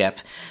censorship.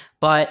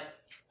 But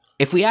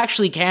if we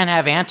actually can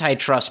have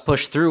antitrust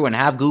pushed through and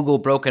have Google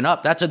broken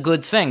up, that's a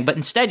good thing. But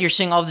instead, you're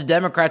seeing all the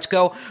Democrats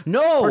go,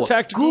 no,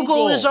 protect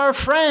Google is our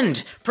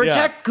friend.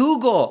 Protect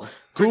Google.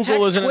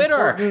 Google is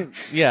Twitter.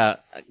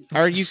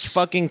 Are you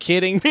fucking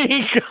kidding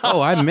me?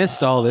 I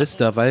missed all this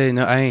stuff. I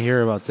didn't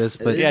hear about this.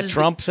 But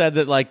Trump said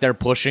that like they're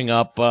pushing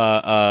up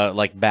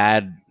like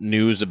bad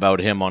news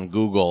about him on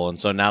Google, and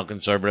so now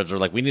conservatives are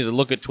like, we need to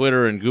look at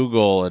Twitter and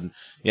Google, and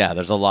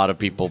there's a lot of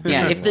people.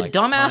 Being, if the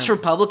dumbass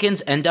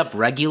Republicans end up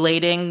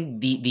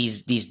regulating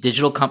these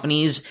digital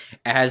companies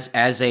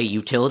as a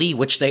utility,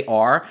 which they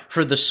are,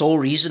 for the sole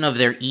reason of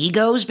their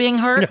egos being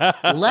hurt,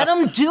 let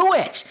them do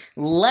it.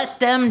 Let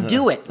them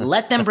do it.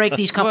 Let them break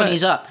these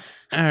companies up.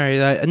 All right,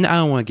 I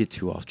don't want to get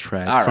too off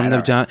track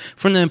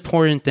from the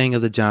important thing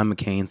of the John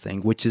McCain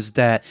thing, which is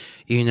that,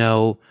 you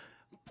know,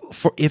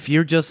 if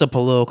you're just a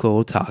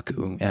political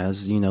otaku,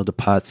 as you know, the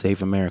Pod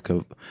Save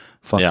America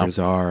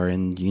fuckers are,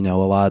 and you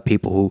know, a lot of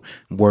people who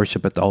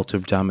worship at the altar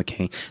of John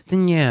McCain,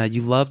 then yeah,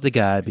 you love the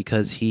guy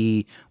because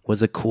he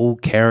was a cool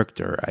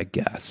character, I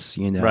guess,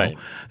 you know, right?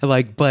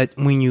 Like, but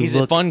when he's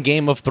a fun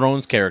Game of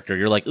Thrones character,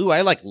 you're like, ooh,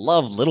 I love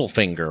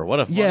Littlefinger. What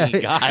a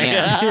funny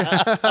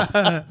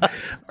guy.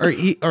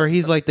 or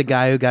he's like the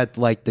guy who got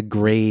like the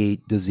gray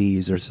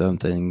disease or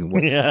something.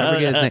 I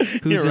forget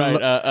his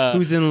name.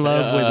 Who's in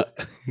love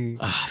with?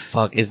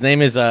 Fuck. His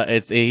name is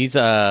he's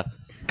God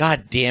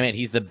damn it.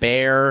 He's the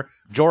bear.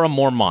 Jorah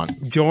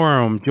Mormont.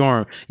 Joram.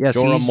 Yes,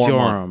 Jorah he's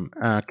Joram.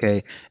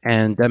 Okay.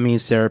 And that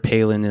means Sarah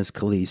Palin is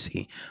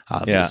Khaleesi,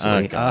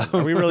 obviously. Yeah,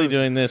 are we really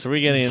doing this? Are we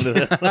getting into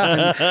this?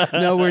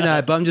 No, we're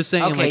not. But I'm just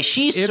saying. Okay, like,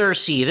 she's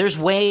Cersei. There's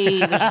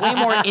way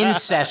more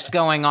incest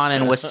going on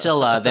in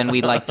Wasilla than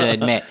we'd like to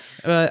admit.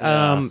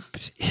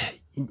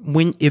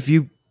 If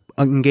you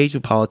engage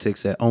with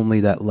politics at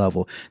only that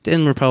level,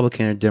 then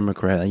Republican or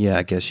Democrat, yeah,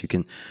 I guess you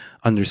can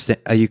understand,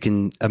 you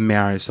can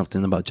admire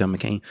something about John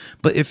McCain.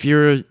 But if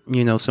you're,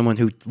 you know, someone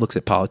who looks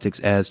at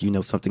politics as, you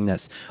know, something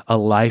that's a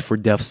life or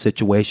death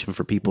situation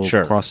for people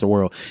across the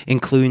world,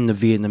 including the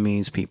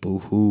Vietnamese people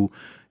who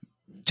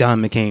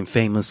John McCain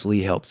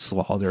famously helped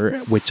slaughter,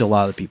 which a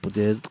lot of people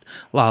did,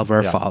 a lot of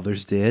our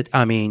fathers did.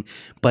 I mean,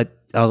 but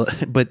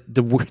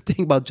the weird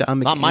thing about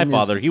John McCain, not my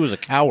father, he was a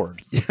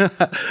coward.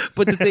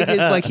 But the thing is,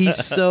 like,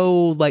 he's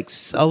so like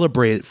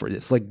celebrated for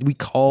this. Like, we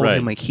call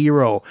him a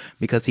hero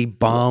because he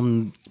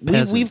bombed.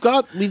 We've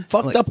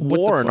fucked up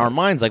war in our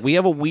minds. Like, we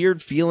have a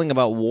weird feeling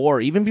about war.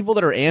 Even people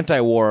that are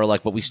anti-war are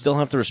like, but we still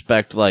have to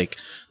respect like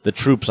the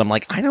troops. I'm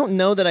like, I don't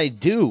know that I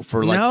do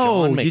for like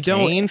John McCain. You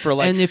don't. For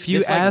like, and if you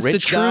this, ask like, the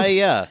troops,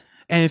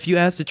 and if you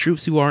ask the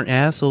troops who aren't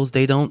assholes,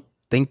 they don't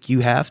think you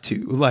have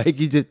to. Like,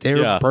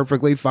 they're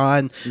perfectly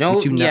fine.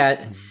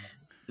 The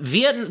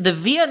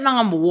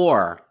Vietnam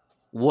War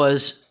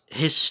was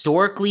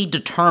historically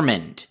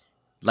determined.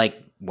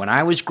 Like, when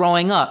I was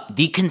growing up,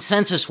 the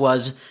consensus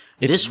was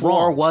this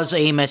war was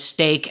a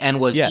mistake and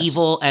was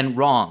evil and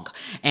wrong.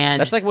 And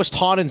that's like was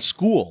taught in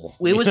school.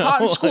 It was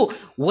taught in school.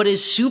 What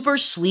is super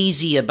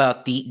sleazy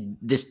about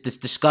this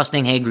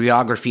disgusting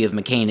hagiography of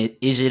McCain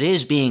is it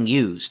is being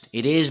used.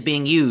 It is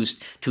being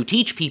used to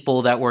teach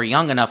people that were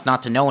young enough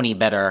not to know any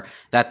better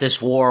that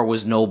this war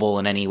was noble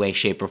in any way,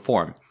 shape, or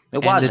form.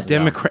 It wasn't.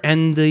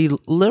 And the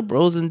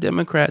liberals and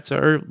Democrats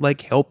are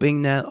like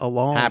helping that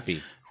along.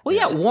 Happy. Well,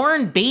 yeah,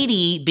 Warren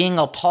Beatty being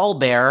a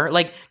pallbearer,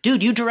 like,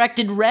 dude, you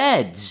directed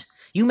Reds.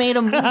 You made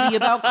a movie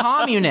about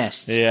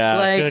communists,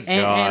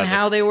 and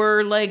how they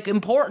were like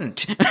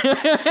important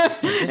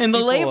in the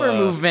labor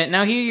movement.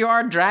 Now here you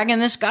are dragging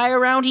this guy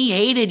around. He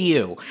hated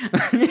you.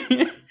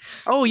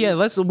 Oh yeah,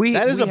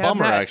 that is a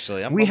bummer.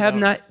 Actually, we have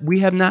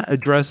not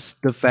addressed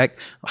the fact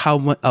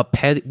what a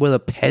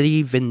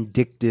petty,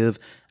 vindictive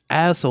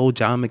asshole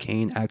John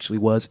McCain actually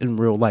was in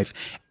real life.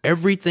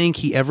 Everything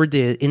he ever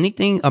did,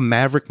 anything a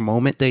maverick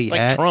moment that he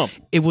had, Trump.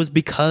 It was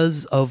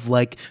because of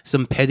like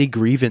some petty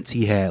grievance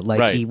he had.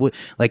 Like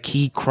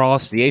he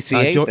crossed the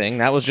ACA thing.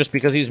 That was just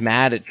because he's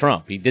mad at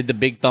Trump. He did the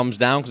big thumbs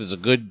down because it's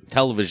a good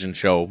television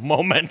show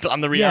moment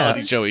on the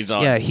reality show he's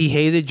on. Yeah, he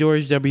hated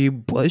George W.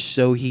 Bush,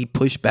 so he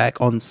pushed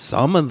back on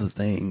some of the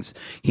things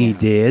he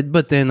did.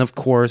 But then, of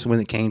course, when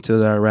it came to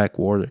the Iraq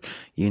War,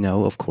 you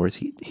know, of course,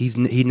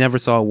 he never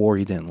saw a war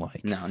he didn't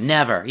like. No,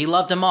 never. He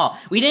loved them all.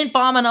 We didn't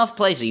bomb enough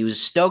places. He was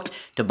stoked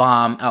to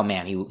bomb. Oh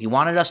man, he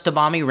wanted us to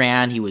bomb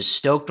Iran. He was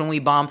stoked when we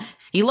bombed.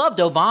 He loved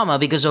Obama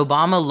because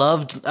Obama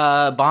loved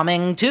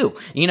bombing too.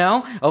 You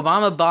know,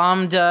 Obama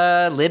bombed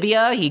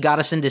Libya. He got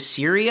us into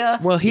Syria.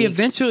 Well, he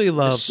eventually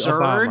loved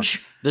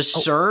Surge. The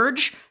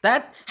Surge.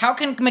 That how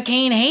can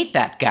McCain hate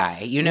that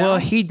guy? You know, well,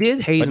 he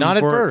did hate, but not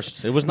at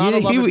first. It was not.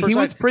 He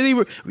was pretty.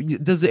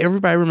 Does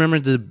everybody remember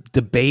the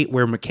debate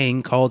where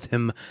McCain called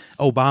him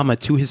Obama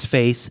to his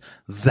face?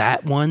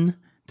 That one.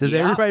 Does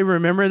everybody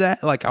remember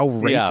that? Like how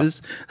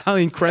racist, how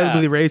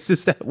incredibly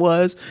racist that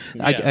was?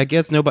 Yeah. I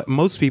guess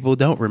most people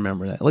don't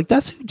remember that. Like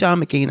that's who John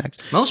McCain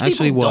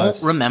actually was.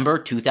 Don't remember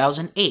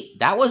 2008.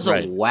 That was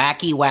a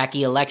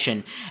wacky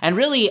election. And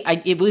really,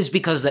 it was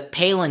because that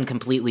Palin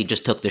completely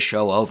just took the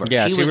show over.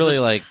 Yeah,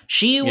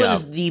 she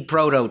was the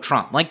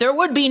proto-Trump. Like there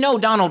would be no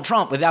Donald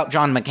Trump without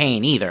John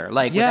McCain either.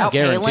 Like without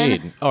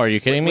guaranteed. Palin. Oh, are you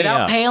kidding me?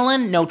 Without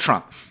Palin, no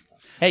Trump.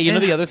 Hey, you know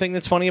the other thing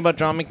that's funny about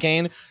John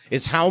McCain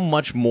is how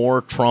much more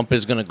Trump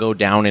is going to go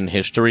down in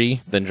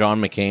history than John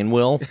McCain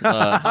will.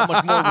 How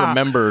much more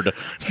remembered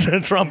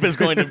Trump is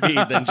going to be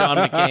than John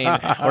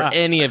McCain or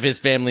any of his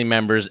family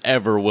members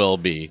ever will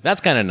be. That's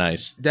kind of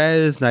nice. That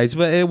is nice,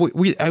 but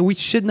we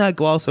should not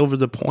gloss over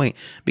the point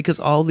because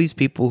all these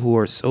people who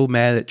are so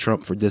mad at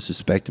Trump for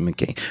disrespecting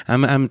McCain.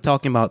 I'm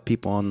talking about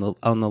people on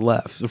the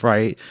left,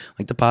 right?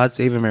 Like the Pod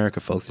Save America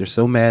folks. They're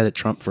so mad at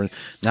Trump for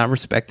not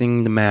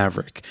respecting the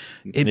Maverick.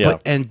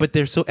 But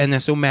they're so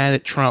mad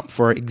at Trump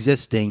for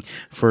existing,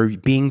 for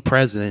being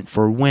president,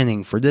 for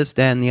winning, for this,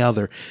 that, and the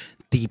other.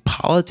 The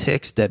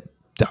politics that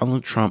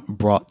Donald Trump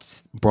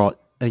brought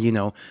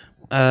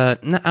I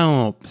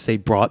don't say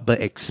brought,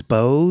 but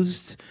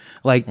exposed.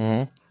 Like,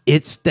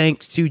 it's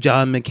thanks to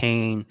John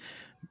McCain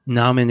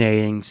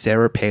nominating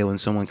Sarah Palin,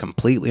 someone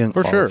completely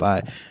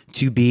unqualified,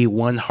 to be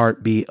one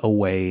heartbeat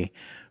away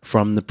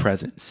from the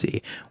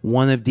presidency.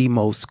 One of the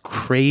most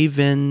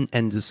craven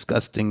and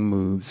disgusting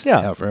moves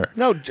ever.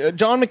 No,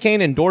 John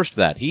McCain endorsed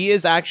that.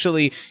 He's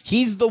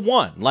the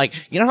one. Like,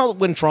 you know how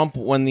when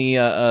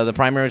the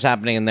primary is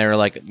happening and they're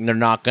like, they're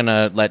not going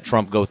to let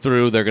Trump go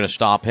through. They're going to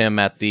stop him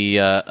at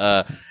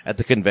the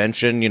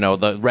convention. You know,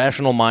 the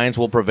rational minds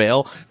will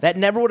prevail. That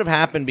never would have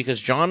happened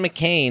because John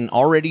McCain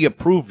already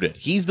approved it.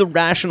 He's the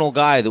rational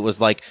guy that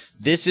was like,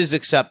 this is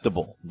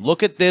acceptable.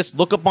 Look at this.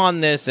 Look upon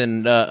this.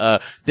 And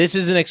this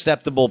is an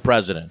acceptable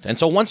president. And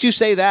so once you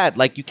say that,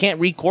 like, you can't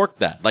recork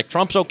that. Like,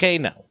 Trump's okay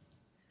now.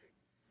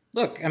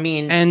 Look, I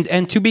mean,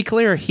 and to be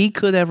clear, he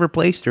could have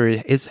replaced her.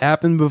 It's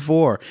happened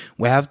before.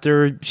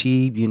 After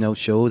she,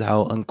 showed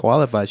how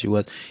unqualified she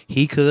was,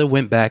 he could have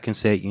went back and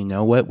said, you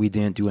know what, we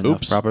didn't do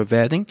enough proper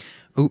vetting.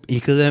 He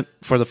could have,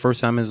 for the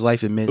first time in his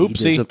life, admitted he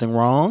did something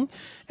wrong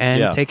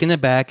and taken it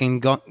back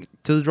and gone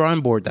to the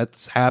drawing board.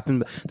 That's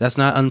happened. That's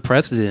not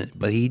unprecedented,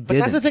 but he did. But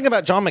that's the thing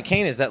about John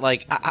McCain is that,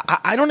 like,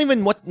 I don't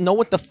even know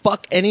what the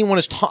fuck anyone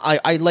is talking.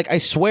 I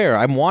swear,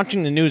 I'm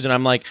watching the news and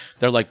I'm like,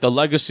 they're like, the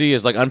legacy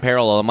is like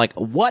unparalleled. I'm like,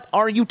 what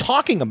are you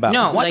talking about?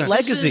 No, what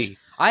legacy?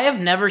 I have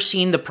never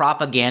seen the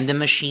propaganda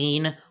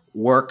machine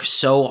work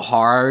so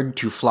hard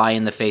to fly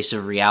in the face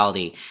of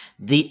reality.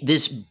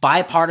 This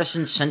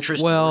bipartisan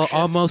centrist. Well, bullshit.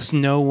 Almost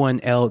no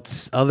one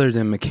else other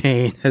than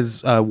McCain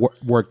has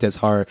worked as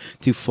hard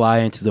to fly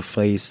into the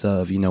face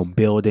of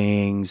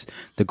buildings,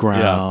 the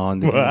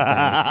ground.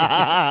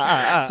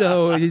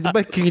 So,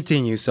 but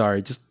continue.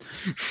 Sorry, just.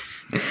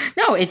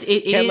 No, it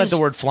can't let the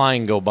word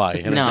flying go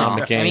by. No, John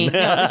McCain. I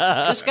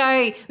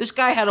mean, this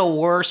guy had a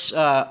worse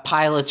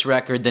pilot's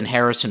record than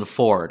Harrison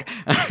Ford.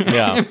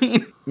 Yeah.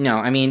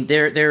 I mean,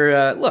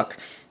 they're look.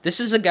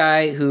 This is a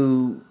guy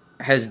who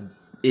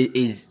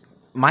is.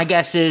 My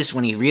guess is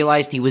when he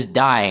realized he was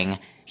dying,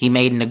 he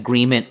made an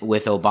agreement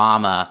with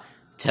Obama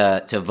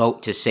to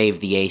vote to save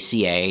the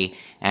ACA,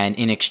 and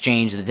in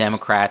exchange, the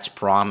Democrats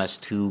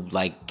promised to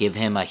give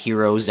him a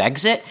hero's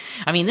exit.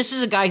 I mean, this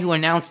is a guy who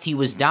announced he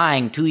was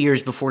dying 2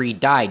 years before he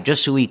died,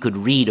 just so he could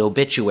read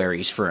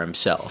obituaries for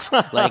himself.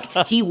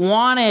 He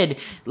wanted,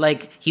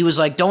 he was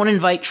like, "Don't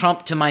invite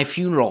Trump to my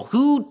funeral."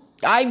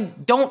 I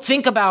don't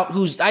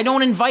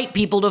invite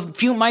people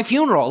to my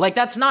funeral.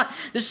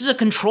 This is a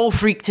control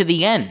freak to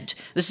the end.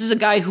 This is a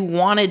guy who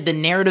wanted the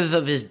narrative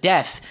of his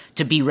death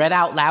to be read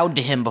out loud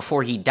to him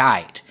before he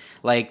died.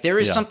 There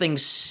is something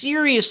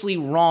seriously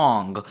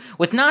wrong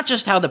with not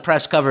just how the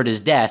press covered his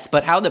death,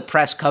 but how the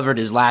press covered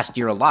his last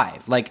year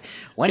alive.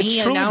 When he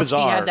announced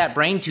he had that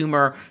brain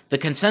tumor, the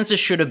consensus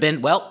should have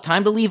been, well,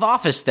 time to leave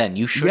office then.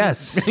 You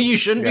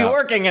shouldn't be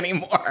working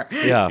anymore.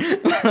 Yeah.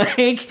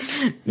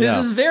 This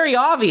is very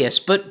obvious,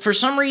 but for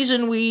some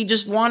reason we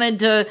just wanted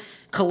to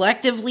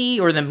collectively,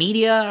 or the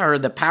media, or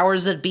the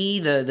powers that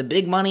be, the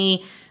big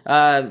money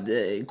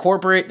the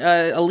corporate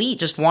elite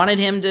just wanted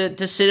him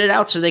to sit it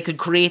out so they could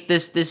create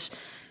this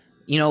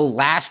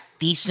last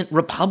decent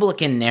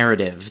Republican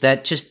narrative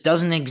that just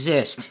doesn't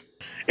exist.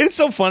 It's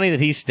so funny that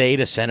he stayed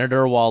a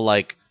senator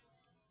while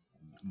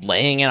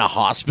laying in a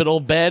hospital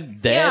bed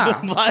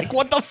dead. Yeah.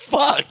 What the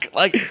fuck?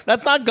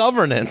 That's not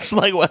governance.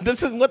 What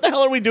the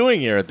hell are we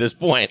doing here at this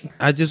point?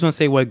 I just want to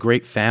say what a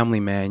great family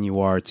man you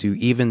are, to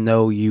even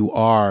though you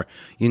are,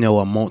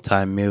 a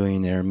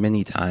multi-millionaire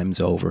many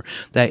times over,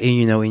 that,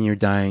 in your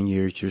dying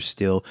years, you're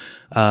still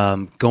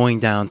going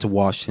down to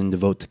Washington to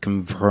vote to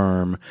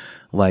confirm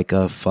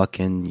a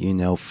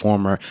fucking,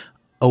 former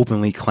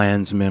openly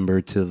Klans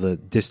member to the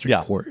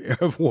district court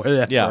or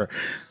whatever. Yeah.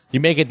 You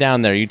make it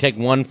down there. You take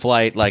one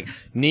flight,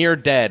 near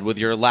dead, with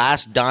your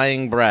last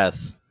dying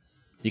breath.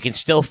 You can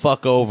still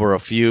fuck over a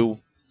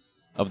few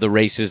of the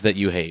races that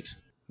you hate.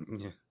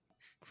 Yeah.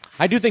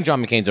 I do think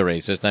John McCain's a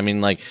racist. I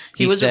mean,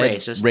 he was said a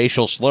racist.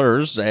 Racial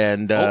slurs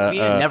and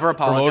never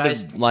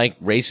apologized. Promoted,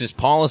 racist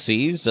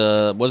policies.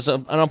 Was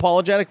an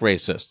apologetic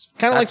racist,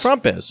 kind of like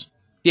Trump is.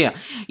 Yeah,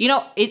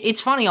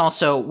 it's funny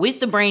also with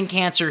the brain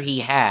cancer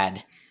he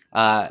had.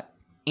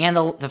 And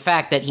the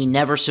fact that he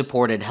never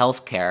supported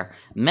healthcare,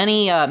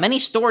 many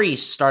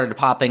stories started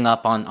popping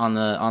up on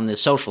the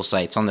social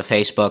sites, on the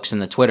Facebooks and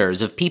the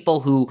Twitters, of people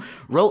who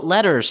wrote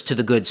letters to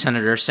the good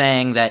senator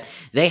saying that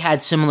they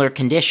had similar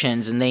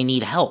conditions and they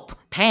need help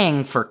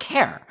paying for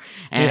care.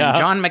 And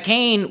John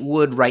McCain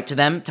would write to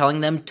them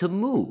telling them to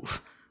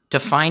move, to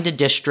find a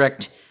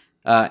district,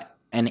 an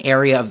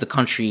area of the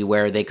country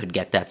where they could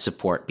get that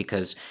support,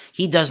 because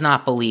he does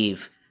not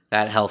believe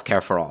that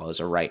healthcare for all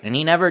is a right. And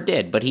he never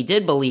did. But he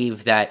did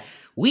believe that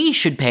we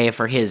should pay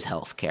for his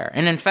healthcare.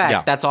 And in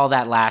fact, that's all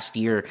that last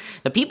year.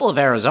 The people of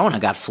Arizona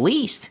got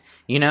fleeced,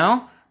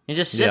 You're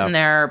just sitting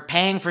there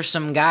paying for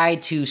some guy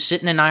to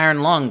sit in an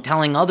iron lung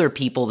telling other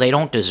people they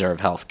don't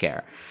deserve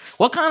healthcare.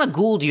 What kind of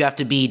ghoul do you have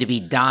to be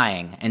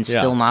dying and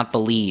still not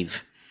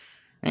believe?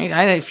 Right?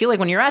 I feel like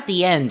when you're at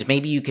the end,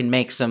 maybe you can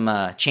make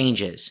some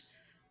changes.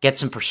 get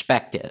some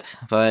perspective.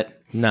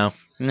 But no,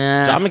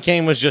 nah. John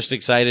McCain was just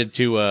excited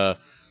to.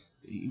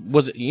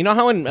 Was it, you know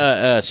how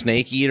in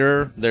Snake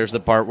Eater there's the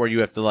part where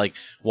you have to like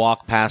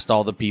walk past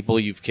all the people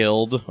you've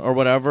killed or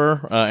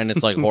whatever, and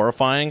it's like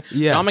horrifying.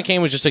 Yes. John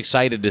McCain was just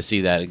excited to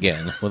see that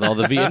again with all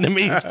the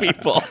Vietnamese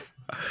people.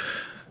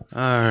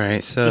 All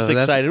right, so just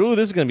excited. Ooh,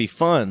 this is gonna be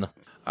fun.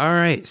 All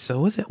right, so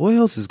what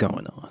else is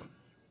going on?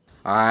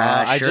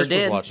 I sure just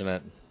did. was watching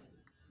it.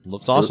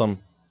 Looked awesome.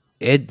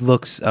 It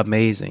looks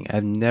amazing.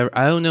 I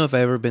don't know if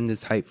I've ever been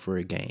this hyped for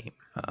a game.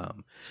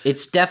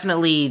 It's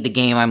definitely the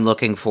game I'm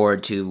looking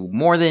forward to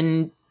more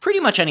than pretty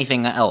much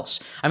anything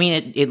else. I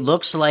mean, it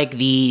looks like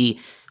the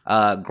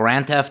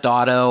Grand Theft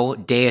Auto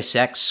Deus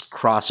Ex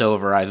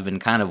crossover I've been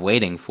kind of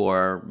waiting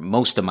for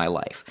most of my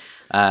life.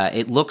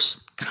 It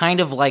looks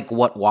kind of like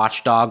what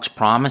Watch Dogs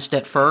promised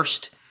at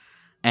first,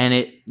 and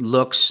it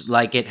looks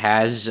like it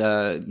has,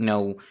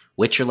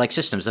 Witcher-like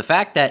systems. The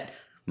fact that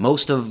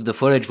most of the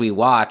footage we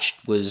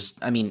watched was,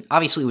 I mean,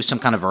 obviously it was some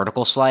kind of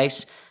vertical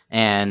slice,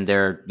 and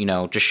they're,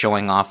 just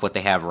showing off what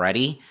they have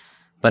ready.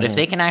 But if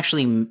they can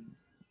actually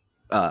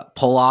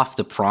pull off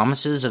the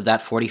promises of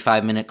that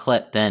 45-minute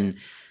clip, then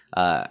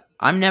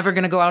I'm never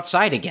going to go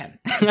outside again.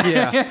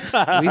 Yeah,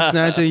 at least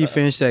not until you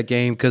finish that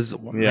game, because,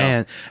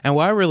 man, and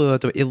what I really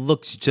loved, it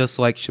looks just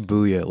like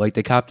Shibuya. Like,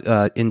 they copped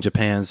in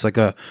Japan. It's like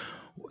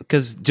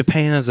because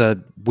Japan has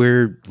a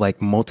weird,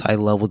 like,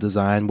 multi-level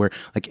design where,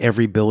 like,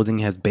 every building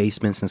has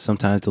basements, and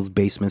sometimes those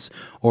basements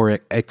are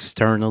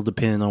external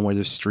depending on where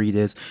the street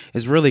is.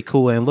 It's really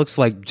cool, and it looks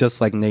like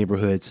just like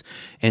neighborhoods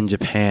in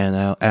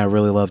Japan. I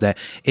really love that.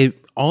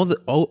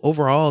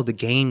 Overall, the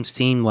games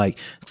seem like,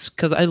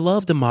 because I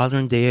love the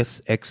modern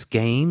Deus Ex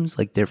games.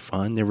 Like, they're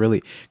fun, they're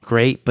really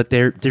great, but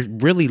they're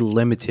really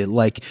limited.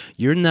 Like,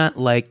 you're not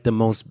like the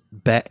most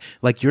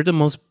you're the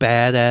most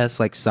badass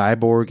like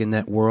cyborg in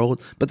that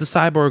world, but the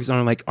cyborgs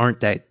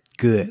aren't that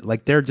good.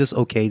 Like, they're just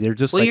okay. They're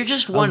just you're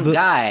just one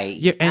guy.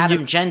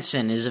 Adam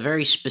Jensen is a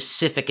very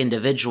specific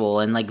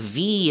individual, and like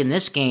V in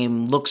this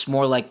game looks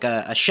more like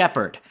a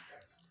shepherd.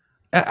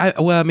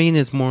 I mean,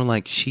 it's more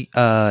like in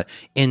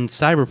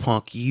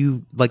Cyberpunk,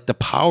 you like the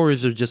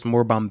powers are just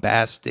more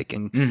bombastic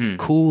and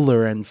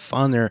cooler and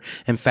funner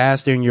and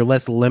faster, and you're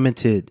less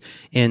limited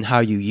in how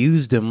you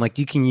use them. Like,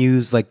 you can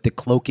use like the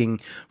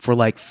cloaking for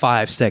like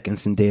 5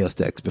 seconds in Deus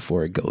Ex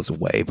before it goes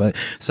away. But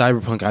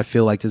Cyberpunk, I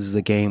feel like this is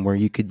a game where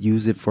you could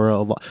use it for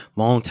a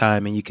long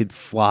time, and you could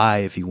fly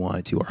if you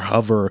wanted to, or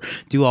hover,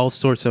 do all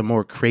sorts of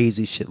more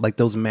crazy shit, like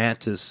those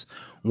Mantis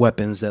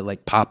weapons that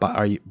like pop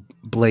out,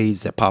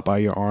 blades that pop out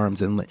of your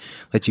arms and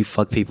let you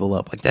fuck people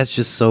up. Like, that's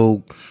just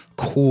so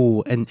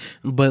cool.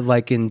 But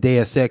like in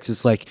Deus Ex,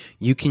 it's like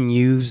you can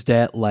use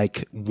that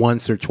like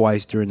once or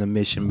twice during the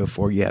mission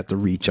before you have to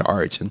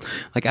recharge. And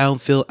like, I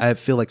feel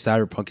like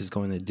Cyberpunk is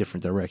going in a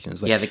different direction.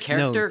 It's like, the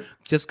character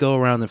just go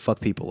around and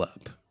fuck people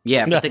up.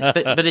 Yeah,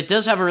 but it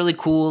does have a really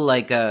cool,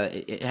 like,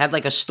 it had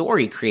like a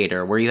story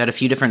creator where you had a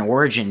few different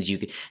origins.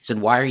 It said,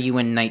 why are you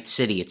in Night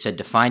City? It said,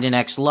 to find an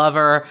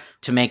ex-lover,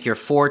 to make your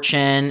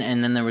fortune.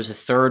 And then there was a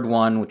third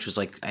one, which was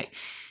like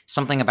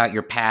something about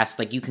your past.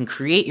 Like, you can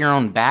create your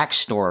own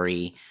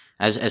backstory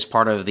as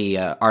part of the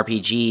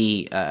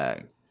RPG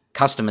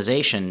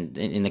customization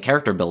in the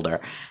character builder.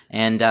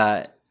 And,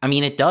 I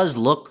mean, it does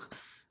look...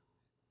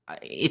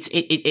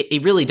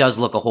 It really does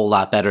look a whole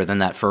lot better than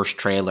that first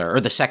trailer,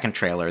 or the second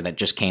trailer that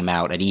just came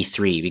out at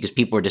E3, because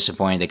people were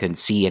disappointed they couldn't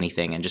see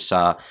anything and just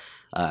saw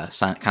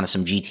some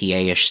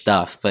GTA-ish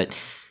stuff. But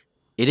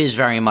it is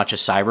very much a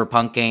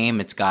cyberpunk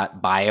game. It's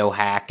got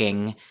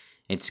biohacking.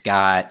 It's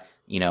got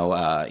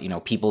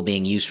people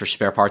being used for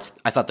spare parts.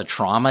 I thought the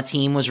trauma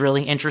team was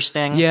really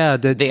interesting. Yeah,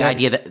 the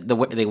idea that the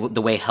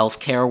way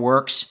healthcare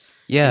works.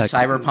 Yeah,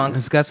 Cyberpunk.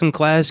 It's got some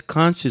class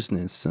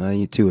consciousness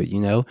to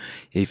it.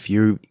 If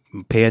you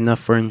pay enough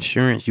for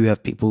insurance, you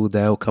have people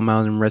that'll come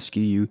out and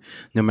rescue you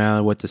no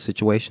matter what the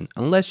situation.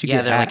 Unless you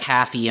get they're hacked. like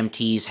half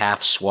EMTs,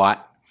 half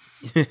SWAT.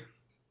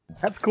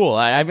 That's cool.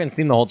 I haven't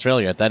seen the whole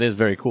trailer yet. That is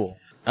very cool.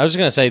 I was just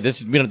gonna say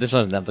this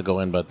doesn't have to go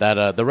in, but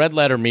that the Red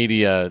Letter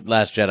Media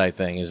Last Jedi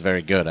thing is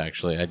very good.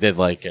 Actually, I did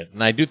like it,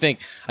 and I think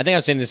I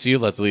was saying this to you,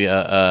 Leslie.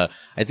 I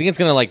think it's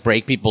gonna like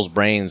break people's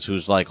brains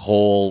whose like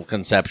whole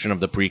conception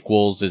of the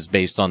prequels is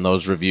based on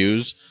those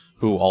reviews,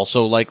 who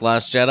also like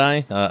Last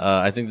Jedi.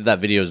 I think that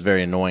video is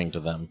very annoying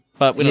to them,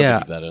 but we don't have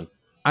to keep that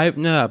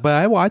in. But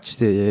I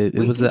watched it.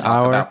 It was an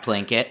hour. About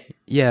Plinkett.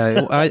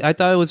 Yeah, I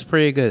thought it was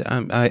pretty good.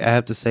 I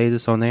have to say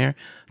this on there.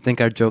 I think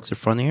our jokes are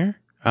funnier.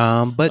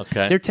 But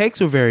their takes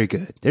were very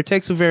good. Their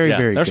takes were very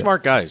good. They're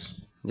smart guys.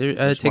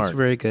 Their takes were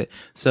very good.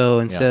 So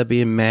instead of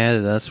being mad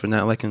at us for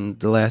not liking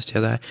The Last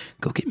Jedi,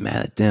 go get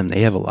mad at them.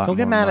 They have a lot more money.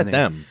 Go get mad at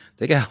them.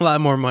 They got a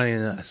lot more money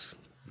than us.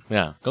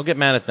 Yeah, go get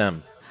mad at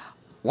them.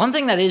 One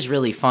thing that is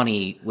really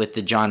funny with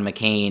the John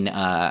McCain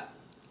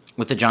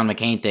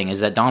thing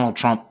is that Donald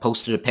Trump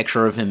posted a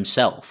picture of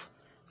himself.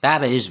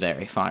 That is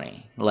very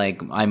funny.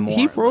 Like,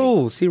 he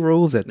rules. He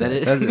rules at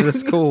that.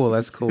 That's cool.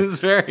 That's cool. It's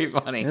very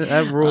funny.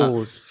 That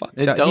rules. Fuck.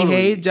 He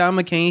hates John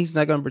McCain. He's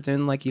not going to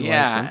pretend like he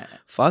liked him.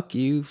 Fuck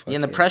you.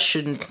 The press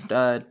shouldn't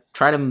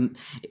try to.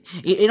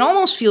 It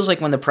almost feels like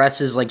when the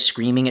press is like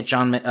screaming at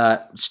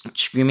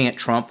screaming at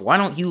Trump. Why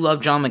don't you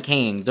love John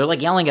McCain? They're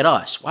like yelling at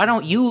us. Why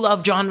don't you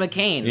love John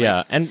McCain? Yeah,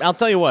 like, and I'll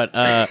tell you what.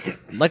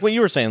 Like what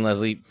you were saying,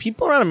 Leslie.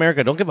 People around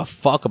America don't give a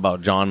fuck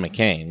about John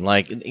McCain.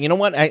 Like, you know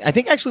what? I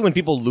think actually when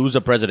people lose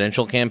a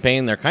presidential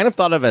campaign, they're kind of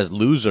thought of as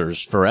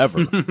losers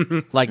forever.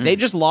 Like they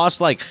just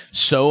lost like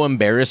so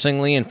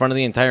embarrassingly in front of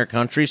the entire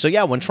country. So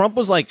yeah, when Trump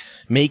was like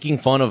making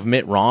fun of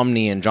Mitt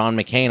Romney and John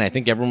McCain, I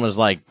think everyone was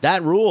like,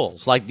 that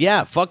rules. Like,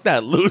 yeah, fuck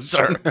that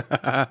loser.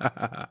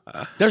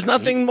 There's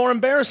nothing more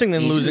embarrassing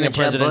than He's losing in the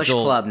a presidential Jeb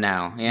Bush club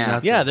now. Yeah,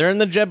 yeah, they're in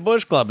the Jeb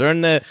Bush club. They're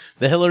in the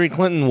Hillary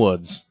Clinton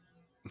woods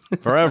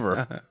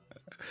forever,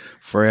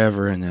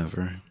 forever and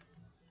ever.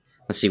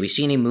 Let's see. We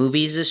see any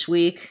movies this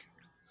week?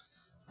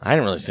 I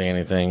didn't really see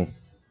anything.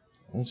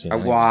 I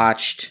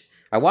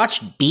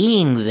watched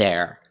Being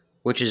There,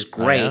 which is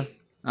great. Oh, yeah?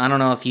 I don't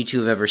know if you two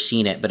have ever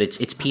seen it, but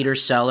it's Peter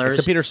Sellers.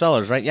 It's a Peter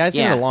Sellers, right? Yeah, I've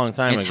seen it a long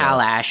time ago. It's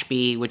Hal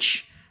Ashby,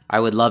 which I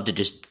would love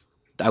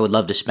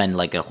to spend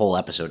like a whole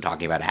episode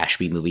talking about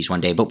Ashby movies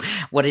one day. But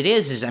what it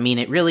is I mean,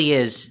 it really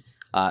is.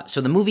 So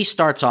the movie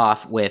starts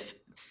off with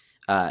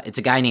it's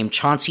a guy named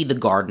Chauncey the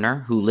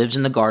gardener who lives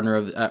in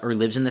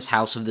lives in this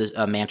house of this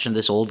mansion of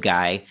this old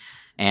guy,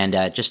 and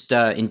just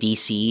in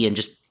DC, and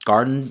just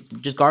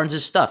gardens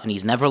his stuff, and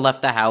he's never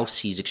left the house.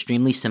 He's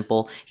extremely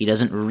simple. He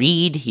doesn't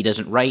read, he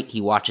doesn't write, he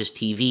watches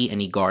TV,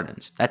 and he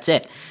gardens. That's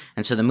it.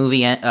 And so the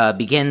movie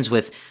begins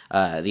with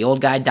the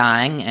old guy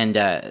dying, and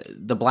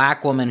the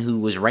black woman who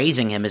was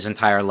raising him his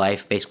entire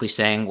life basically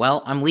saying,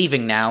 well, I'm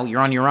leaving now,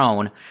 you're on your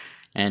own.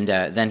 And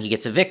then he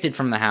gets evicted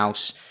from the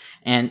house.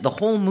 And the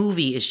whole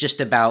movie is just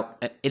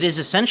about, it is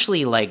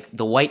essentially like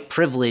the white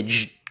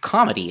privilege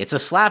comedy. It's a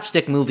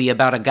slapstick movie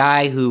about a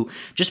guy who,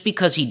 just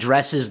because he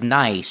dresses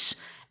nice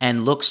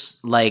and looks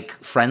like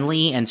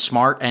friendly and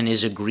smart and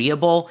is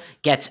agreeable,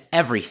 gets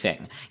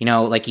everything. You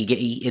know, like he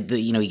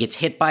gets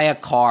hit by a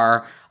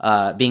car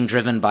being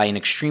driven by an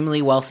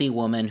extremely wealthy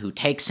woman who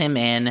takes him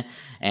in,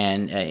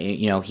 and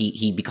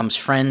he becomes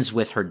friends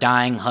with her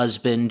dying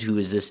husband, who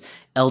is this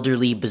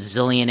elderly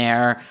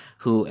bazillionaire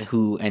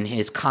who and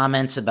his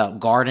comments about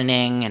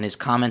gardening and his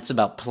comments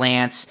about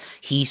plants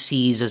he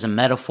sees as a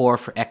metaphor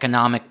for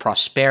economic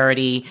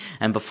prosperity.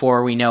 And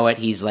before we know it,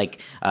 he's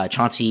like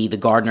Chauncey the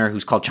gardener,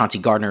 who's called Chauncey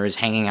Gardner, is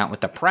hanging out with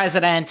the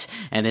president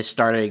and is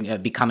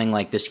starting becoming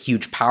like this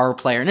huge power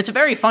player. And it's a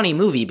very funny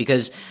movie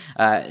because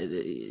I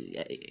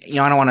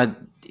don't want to.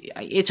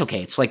 It's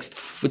okay. It's like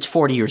it's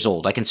 40 years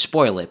old. I can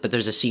spoil it, but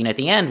there's a scene at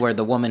the end where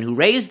the woman who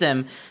raised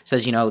them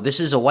says, this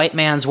is a white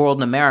man's world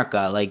in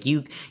America. Like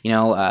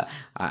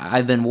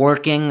I've been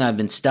working, I've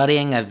been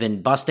studying, I've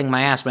been busting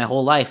my ass my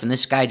whole life, and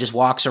this guy just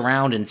walks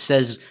around and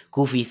says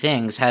goofy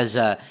things. Has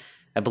I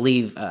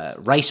believe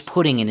rice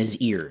pudding in his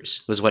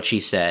ears was what she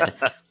said,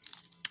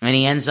 and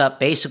he ends up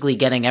basically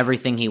getting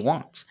everything he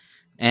wants.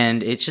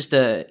 And it's just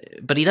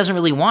but he doesn't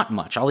really want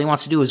much. All he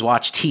wants to do is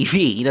watch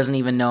TV. He doesn't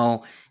even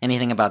know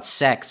anything about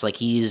sex. Like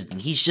he's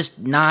just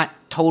not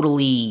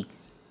totally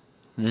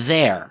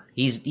there.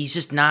 He's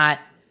just not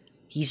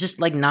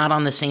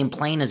on the same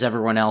plane as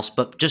everyone else.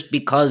 But just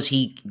because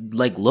he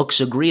like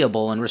looks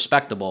agreeable and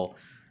respectable,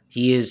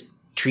 he is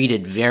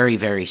treated very,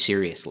 very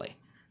seriously.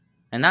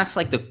 And that's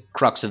like the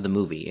crux of the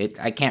movie.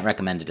 I can't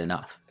recommend it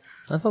enough.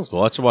 That sounds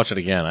cool. I should watch it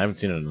again. I haven't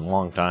seen it in a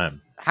long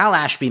time. Hal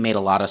Ashby made a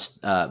lot of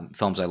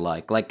films I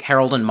like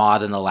Harold and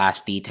Maude and The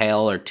Last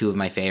Detail are two of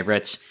my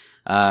favorites.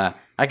 I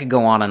could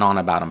go on and on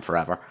about them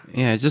forever.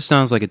 Yeah, it just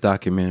sounds like a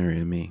documentary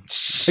to me.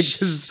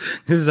 This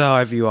is how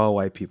I view all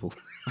white people.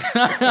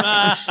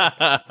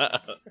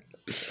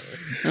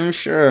 I'm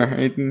sure,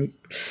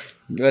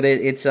 but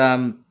it's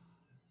Ashby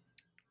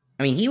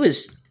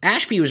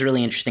was a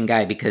really interesting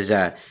guy because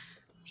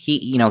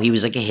he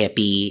was like a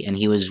hippie, and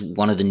he was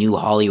one of the new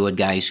Hollywood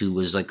guys who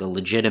was like a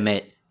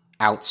legitimate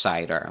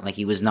outsider. Like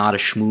he was not a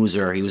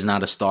schmoozer, he was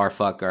not a star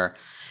fucker.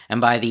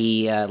 And by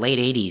the late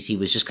 80s, he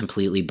was just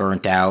completely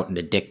burnt out and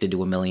addicted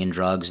to a million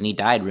drugs, and he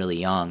died really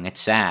young.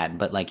 It's sad,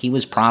 but like he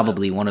was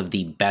probably one of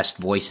the best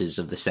voices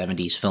of the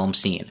 70s film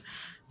scene,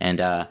 and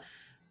a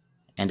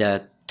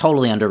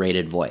totally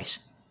underrated voice.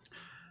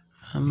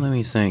 Let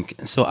me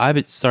think. So I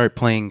started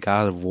playing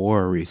God of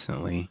War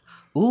recently.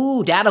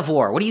 Ooh, Dad of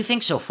War. What do you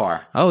think so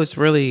far? Oh, it's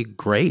really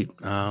great.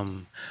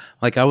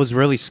 I was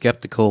really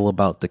skeptical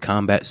about the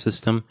combat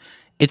system.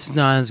 It's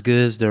not as good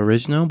as the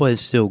original, but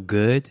it's still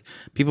good.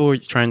 People were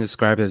trying to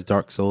describe it as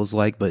Dark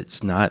Souls-like, but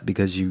it's not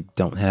because you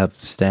don't have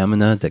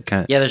stamina.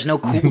 There's no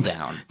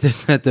cooldown.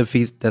 that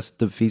defeats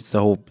the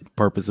whole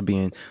purpose of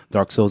being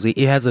Dark Souls. It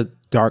has a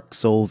Dark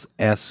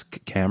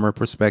Souls-esque camera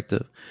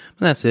perspective.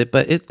 And that's it,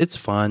 but it's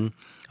fun.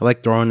 I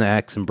like throwing the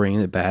axe and bringing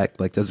it back.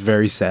 Like that's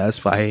very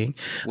satisfying.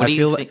 What do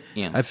you think?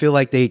 Yeah. I feel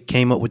like they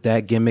came up with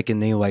that gimmick, and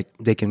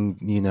they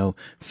can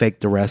fake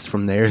the rest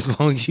from there as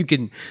long as you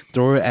can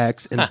throw an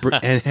axe and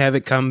and have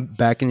it come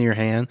back into your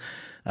hand.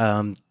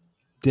 That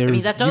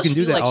does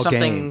feel like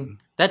something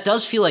That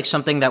does feel like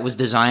something that was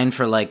designed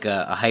for like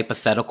a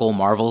hypothetical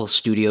Marvel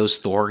Studios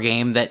Thor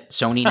game that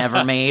Sony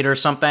never made or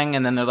something,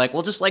 and then they're like,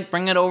 "We'll just like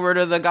bring it over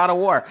to the God of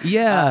War."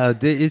 Yeah,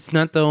 it's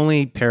not the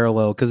only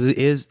parallel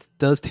because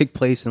does take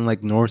place in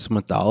like Norse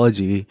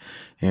mythology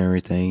and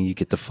everything. You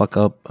get to fuck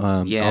up.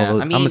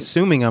 I'm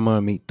assuming I'm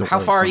gonna meet Thor. How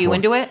far are you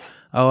into it?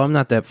 Oh, I'm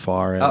not that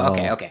far at all.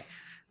 Okay.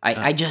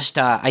 I just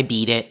I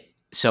beat it,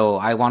 so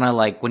I want to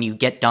like when you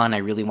get done, I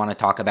really want to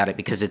talk about it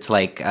because it's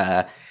like.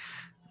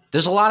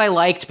 There's a lot I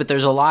liked, but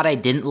there's a lot I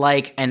didn't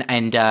like,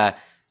 and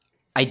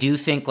I do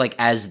think like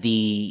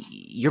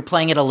you're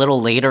playing it a little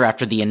later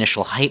after the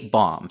initial hype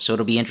bomb, so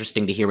it'll be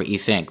interesting to hear what you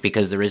think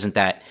because there isn't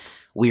that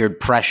weird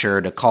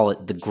pressure to call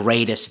it the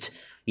greatest,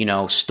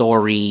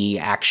 story,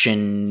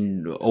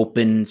 action,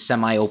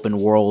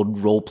 semi-open world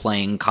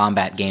role-playing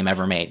combat game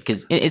ever made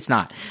because it's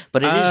not,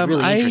 but it is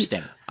really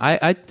interesting.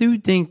 I do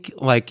think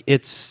like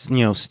it's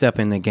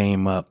stepping the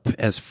game up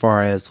as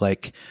far as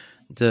like.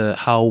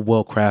 How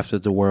well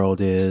crafted the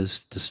world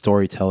is, the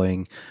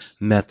storytelling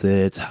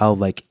methods, how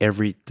like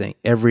every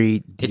detail.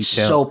 It's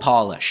so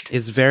polished.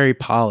 It's very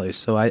polished.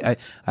 So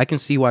I can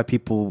see why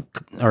people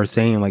are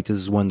saying like this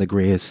is one of the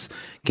greatest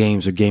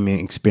games or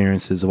gaming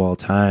experiences of all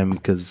time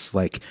because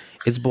like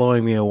it's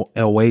blowing me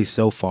away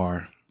so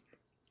far.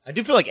 I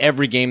do feel like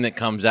every game that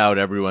comes out,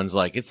 everyone's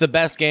like, "It's the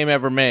best game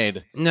ever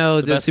made." No,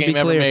 it's the best game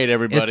ever made.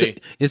 Everybody,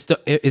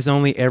 it's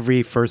only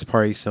every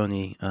first-party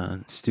Sony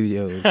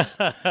Studios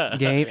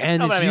game,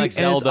 and like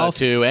Zelda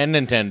too, and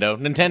Nintendo.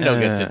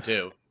 Nintendo gets it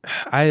too.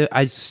 I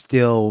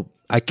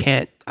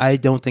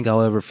don't think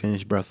I'll ever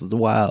finish Breath of the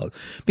Wild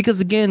because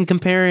again,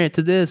 comparing it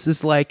to this,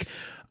 it's like.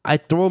 I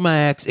throw my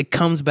axe, it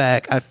comes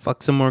back. I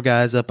fuck some more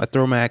guys up. I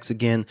throw my axe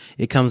again,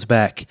 it comes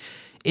back.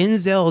 In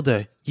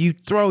Zelda, you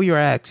throw your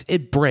axe,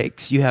 it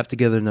breaks. You have to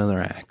get another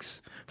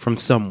axe from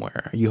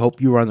somewhere. You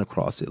hope you run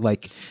across it.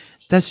 Like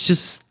it's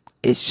just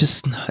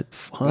not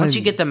fun. Once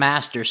you get the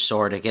Master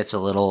Sword, it gets a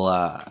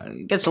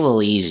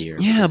little easier.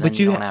 Yeah, but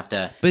you don't have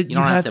to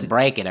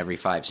break it every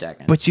 5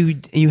 seconds. But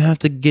you have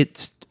to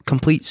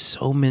complete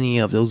so many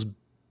of those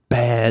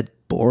bad.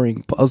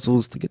 Boring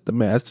puzzles to get the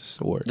Master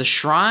Sword. The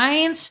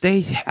shrines?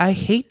 I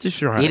hate the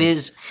shrines. It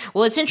is.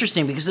 Well, it's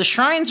interesting because the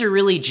shrines are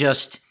really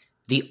just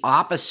the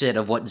opposite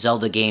of what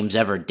Zelda games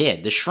ever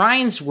did. The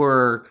shrines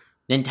were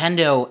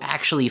Nintendo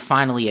actually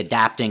finally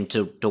adapting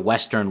to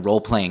Western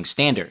role-playing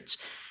standards.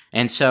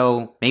 And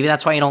so maybe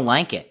that's why you don't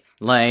like it.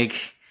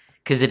 Like,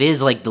 because it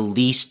is like the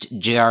least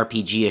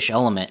JRPG-ish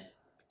element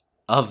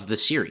of the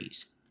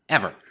series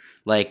ever.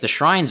 Like, the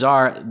shrines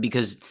are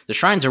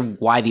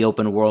why the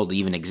open world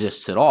even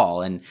exists at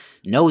all, and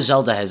no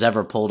Zelda has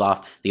ever pulled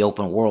off the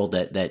open world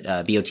that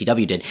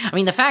BOTW did. I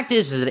mean, the fact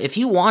is that if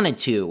you wanted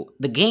to,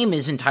 the game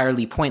is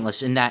entirely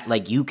pointless in that,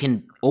 like, you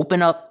can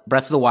open up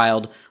Breath of the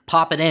Wild,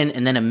 pop it in,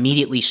 and then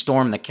immediately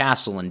storm the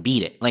castle and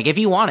beat it. Like, if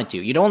you wanted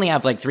to. You'd only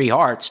have, like, 3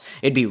 hearts.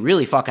 It'd be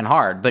really fucking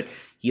hard, but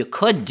you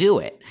could do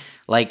it.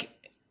 Like,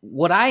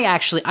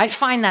 I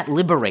find that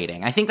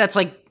liberating. I think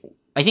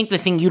the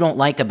thing you don't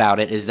like about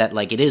it is that,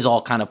 like, it is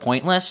all kind of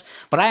pointless,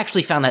 but I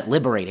actually found that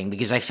liberating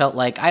because I felt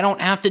like I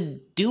don't have to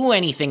do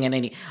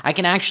anything I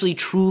can actually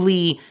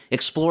truly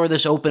explore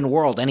this open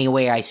world any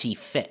way I see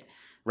fit,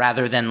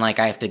 rather than, like,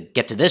 I have to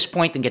get to this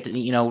point and get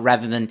to,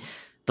 rather than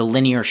the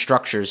linear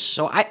structures.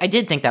 So I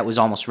did think that was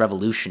almost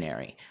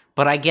revolutionary,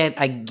 but I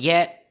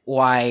get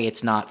why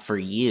it's not for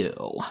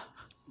you.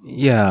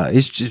 Yeah,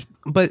 it's just,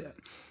 but,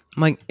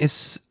 like,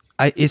 it's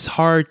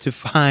hard to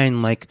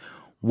find, like,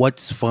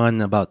 what's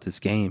fun about this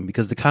game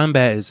because the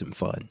combat isn't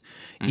fun.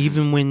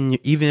 Mm-hmm.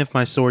 Even if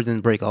my sword didn't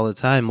break all the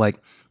time, like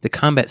the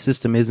combat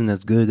system isn't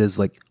as good as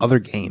like other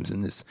games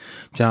in this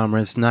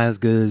genre. It's not as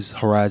good as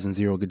Horizon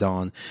Zero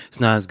Dawn. It's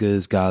not as good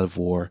as God of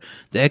War.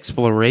 The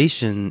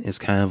exploration is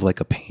kind of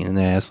like a pain in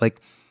the ass. Like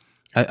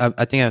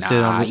I think I've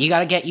said you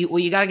gotta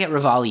get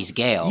Rivali's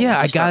Gale. Yeah,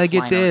 I gotta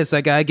get this.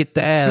 I gotta get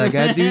that. I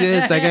gotta do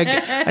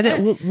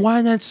this.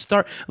 Why not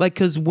start like?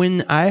 Because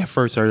when I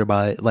first heard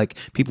about it, like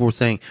people were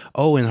saying,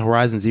 "Oh, in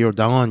Horizon Zero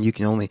Dawn, you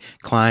can only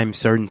climb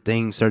certain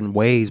things, certain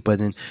ways." But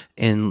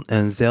in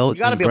Zelda,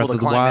 you gotta be able to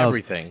climb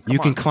everything. You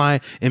can climb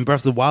in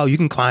Breath of the Wild. You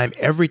can climb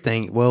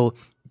everything. Well.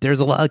 There's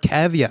a lot of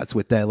caveats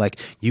with that. Like,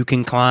 you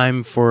can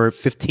climb for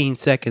 15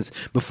 seconds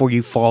before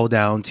you fall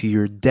down to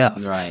your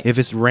death. Right. If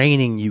it's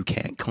raining, you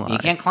can't climb. You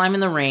can't climb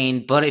in the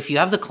rain, but if you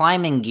have the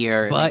climbing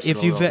gear, but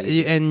if you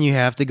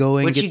have to go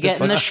and which get you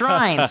get in the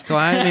shrines,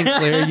 climbing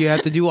clear, you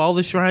have to do all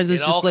the shrines.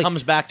 It all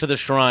comes back to the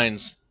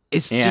shrines.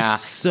 It's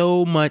just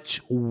so much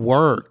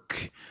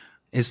work.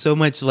 It's so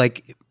much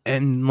like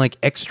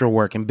extra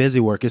work and busy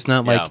work. It's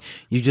not like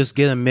you just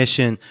get a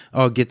mission.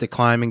 Oh, get the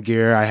climbing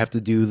gear. I have to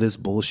do this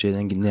bullshit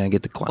and then I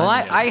get the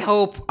climbing.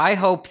 Well, I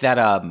hope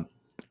that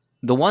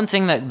the one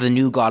thing that the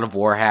new God of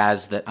War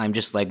has that I'm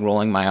just like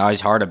rolling my eyes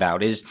hard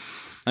about is,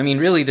 I mean,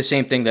 really the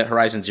same thing that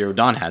Horizon Zero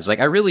Dawn has. Like,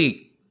 I'm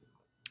really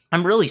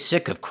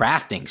sick of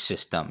crafting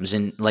systems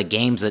and like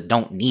games that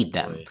don't need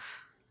them. Right.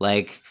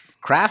 Like,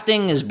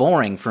 crafting is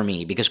boring for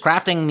me because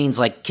crafting means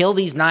like kill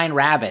these 9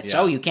 rabbits. Yeah.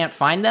 Oh, you can't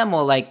find them?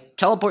 Well, like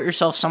teleport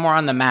yourself somewhere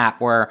on the map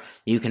where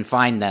you can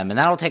find them, and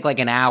that'll take like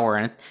an hour,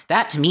 and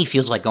that to me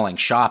feels like going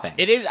shopping.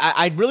 It is.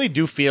 I really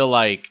do feel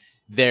like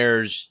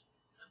there's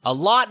a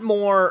lot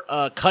more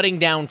cutting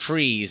down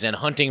trees and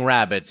hunting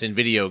rabbits in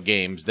video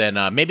games than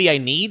maybe I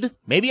need.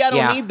 Maybe I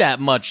don't need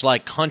that much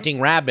like hunting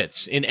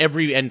rabbits in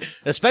and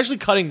especially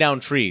cutting down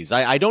trees.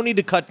 I don't need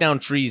to cut down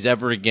trees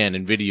ever again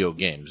in video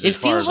games. It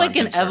feels like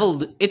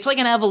it's like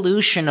an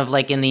evolution of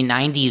like in the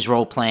 90s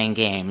role-playing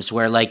games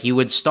where like you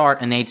would start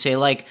and they'd say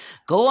like,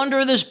 go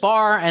under this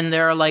bar and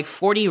there are like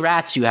 40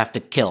 rats you have to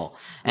kill.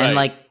 And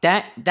like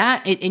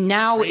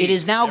it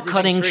is now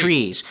cutting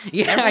trees.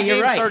 Yeah, every you're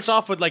game right. starts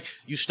off with like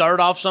you start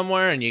off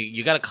somewhere and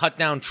you got to cut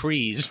down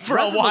trees for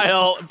a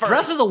while.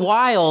 Breath of the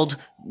Wild,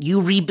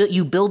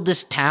 you build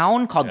this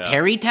town called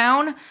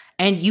Terrytown,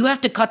 and you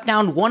have to cut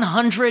down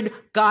 100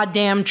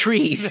 goddamn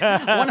trees.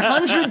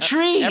 100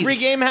 trees. Every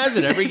game has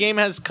it. Every game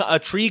has a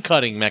tree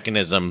cutting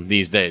mechanism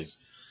these days.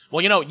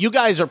 Well, you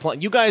guys are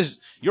playing.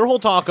 Your whole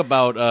talk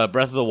about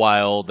Breath of the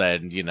Wild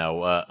and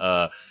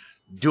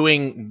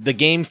doing the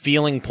game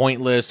feeling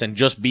pointless and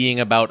just being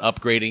about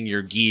upgrading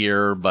your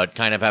gear, but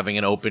kind of having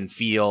an open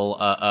feel.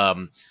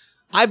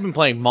 I've been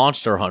playing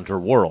Monster Hunter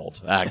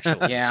World,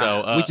 actually.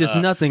 So, which is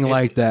nothing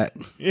like that.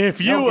 If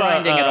you no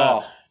grinding at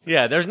all.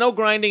 Yeah, there's no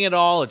grinding at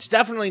all. It's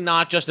definitely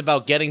not just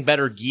about getting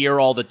better gear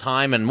all the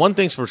time. And one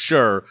thing's for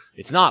sure,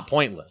 it's not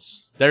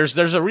pointless.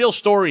 There's a real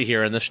story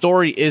here, and the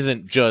story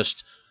isn't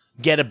just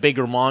get a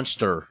bigger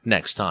monster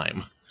next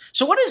time.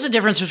 So what is the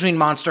difference between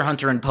Monster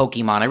Hunter and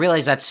Pokemon? I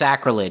realize that's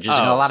sacrilege. And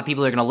a lot of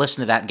people are going to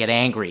listen to that and get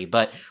angry.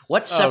 But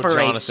what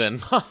separates...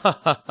 Jonathan.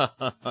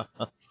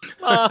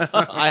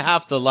 I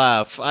have to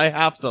laugh.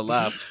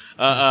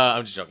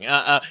 I'm just joking.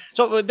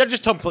 So they're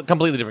just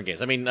completely different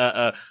games. I mean,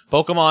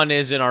 Pokemon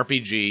is an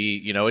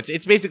RPG.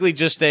 It's basically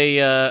just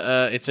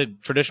it's a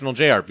traditional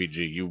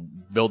JRPG. You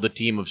build a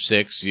team of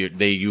 6.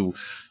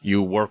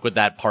 You work with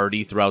that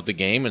party throughout the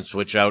game and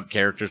switch out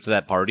characters to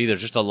that party.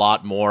 There's just a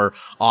lot more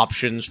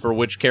options for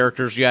which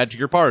characters you add to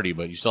your party,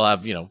 but you still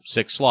have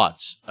 6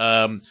 slots.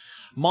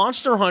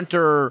 Monster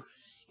Hunter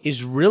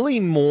is really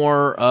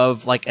more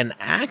of like an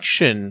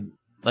action.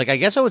 Like, I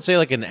guess I would say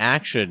like an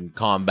action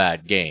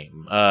combat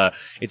game.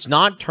 It's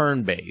not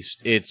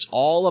turn-based. It's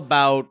all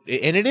about,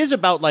 and it is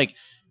about like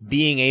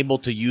being able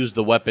to use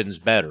the weapons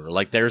better.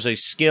 Like, there's a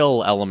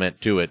skill element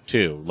to it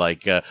too.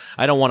 Like,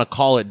 I don't want to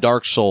call it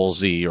Dark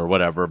Souls-y or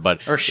whatever,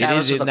 but or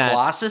Shadows it of is the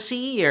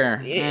Colossus-y,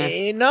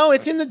 or no,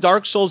 it's in the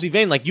Dark Souls-y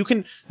vein. Like,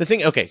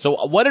 okay,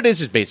 so what it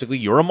is basically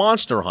you're a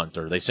monster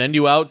hunter. They send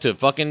you out to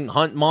fucking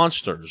hunt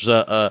monsters.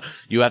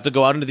 You have to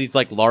go out into these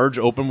like large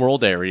open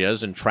world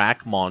areas and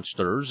track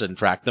monsters and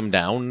track them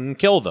down and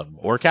kill them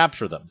or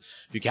capture them.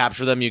 If you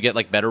capture them, you get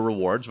like better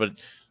rewards, but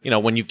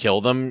when you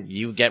kill them,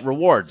 you get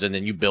rewards, and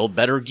then you build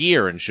better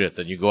gear and shit.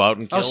 Then you go out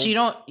and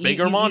kill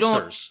bigger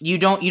monsters. You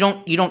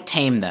don't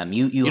tame them.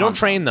 You don't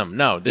train them.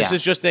 No, this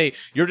is just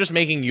you're just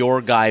making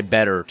your guy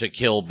better to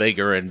kill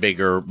bigger and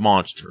bigger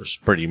monsters.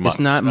 Pretty much. It's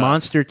not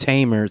Monster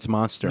Tamer. It's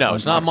Monster. No,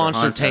 it's not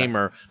Monster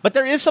Tamer. But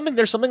there's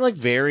something like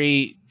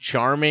very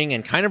charming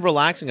and kind of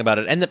relaxing about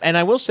it. And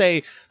I will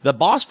say the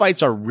boss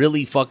fights are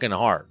really fucking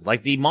hard.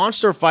 Like, the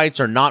monster fights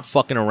are not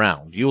fucking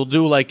around. You'll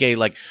do like a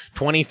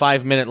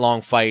 25-minute long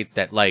fight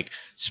that like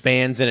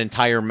spans an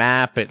entire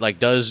map. It like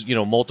does,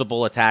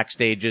 multiple attack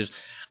stages.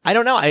 I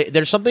don't know.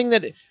 There's something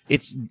that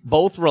it's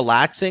both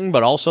relaxing,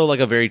 but also like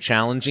a very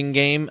challenging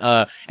game.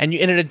 And you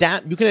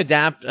can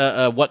adapt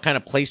what kind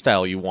of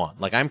playstyle you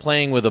want. Like, I'm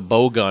playing with a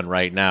bow gun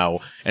right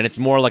now, and it's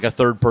more like a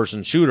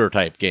third-person shooter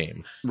type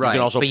game. Right. You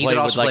can also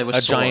play with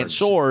a giant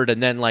sword,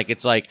 and then like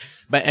it's like,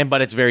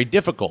 but it's very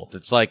difficult.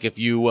 It's like if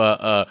you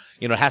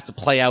it has to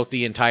play out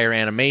the entire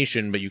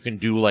animation, but you can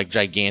do like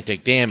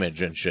gigantic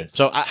damage and shit.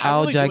 So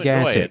how really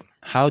gigantic?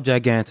 How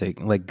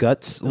gigantic? Like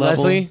guts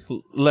level?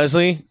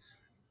 Leslie.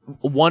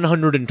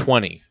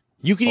 120.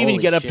 You can even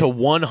get up to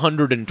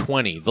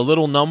 120. The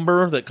little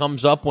number that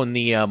comes up when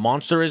the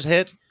monster is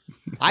hit.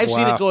 I've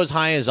seen it go as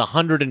high as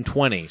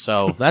 120.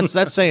 So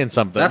that's saying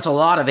something. That's a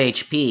lot of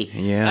HP.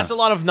 Yeah. That's a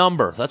lot of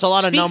number. That's a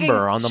lot of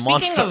number on the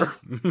monster.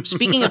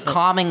 Speaking of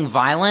calming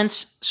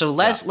violence, so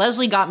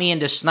Leslie got me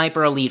into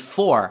Sniper Elite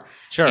 4.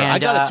 Sure, and I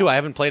got it too. I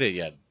haven't played it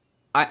yet.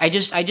 I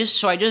just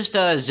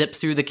zipped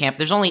through the camp.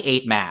 There's only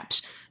 8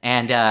 maps.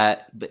 And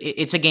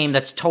it's a game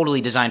that's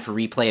totally designed for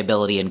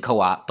replayability and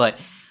co-op. But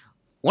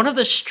one of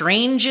the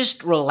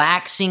strangest,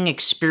 relaxing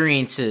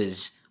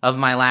experiences of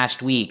my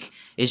last week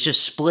is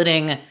just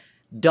splitting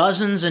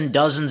dozens and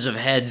dozens of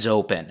heads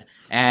open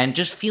and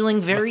just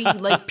feeling very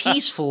like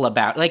peaceful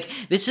about. Like,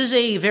 this is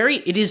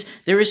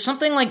there is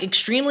something like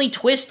extremely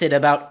twisted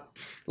about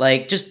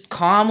like just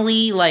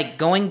calmly like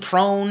going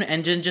prone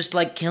and just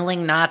like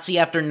killing Nazi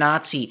after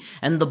Nazi.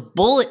 And the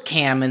bullet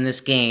cam in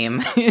this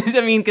game is,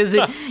 because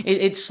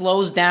it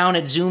slows down,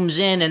 it zooms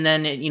in, and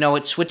then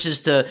it switches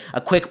to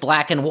a quick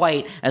black and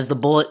white as the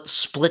bullet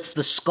splits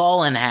the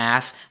skull in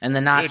half and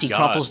the Nazi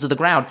crumples to the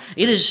ground.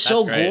 It is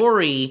so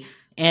gory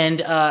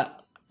and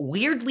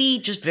weirdly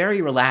just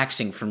very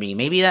relaxing for me.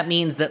 Maybe that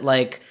means that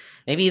like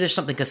maybe there's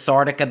something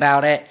cathartic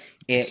about it.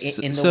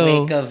 in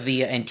the wake of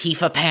the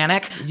Antifa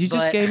panic. You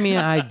just gave me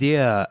an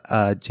idea,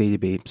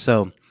 JDB.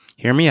 So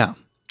hear me out.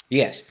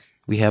 Yes.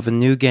 We have a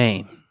new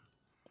game.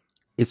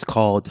 It's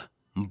called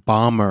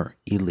Bomber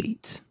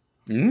Elite.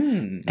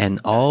 And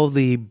all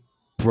the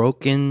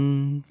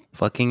broken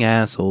fucking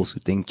assholes who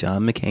think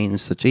John McCain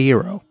is such a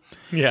hero.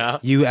 Yeah.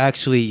 You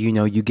actually,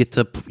 you get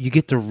to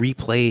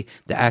replay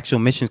the actual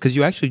missions, because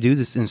you actually do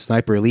this in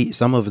Sniper Elite.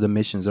 Some of the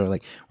missions are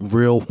like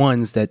real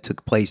ones that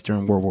took place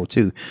during World War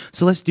II.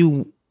 So let's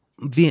do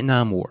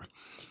Vietnam War.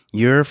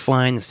 You're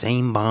flying the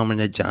same bomber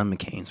that John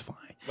McCain's flying.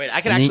 Wait,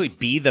 I can actually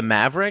be the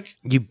Maverick?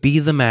 You be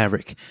the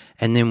Maverick,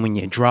 and then when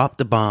you drop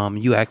the bomb,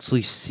 you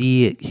actually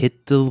see it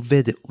hit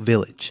the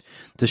village.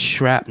 The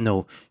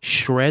shrapnel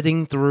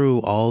shredding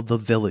through all the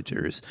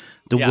villagers,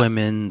 the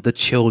women, the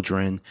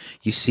children.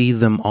 You see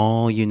them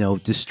all,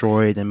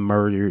 destroyed and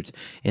murdered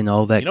and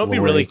all that. It'd be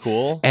really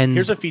cool. And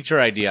here's a feature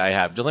idea I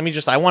have.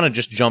 I want to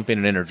just jump in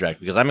and interject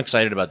because I'm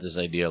excited about this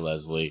idea,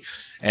 Leslie.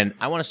 And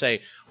I want to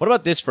say, what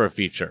about this for a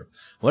feature?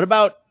 What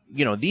about,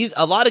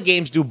 a lot of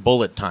games do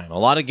bullet time. A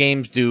lot of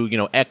games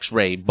do,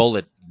 X-ray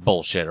bullet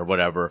bullshit or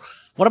whatever.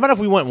 What about if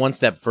we went one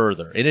step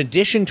further? In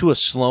addition to a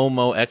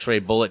slow-mo X-ray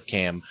bullet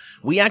cam,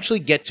 we actually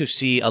get to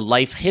see a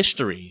life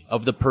history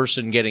of the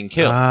person getting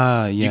killed.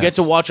 Yes. You get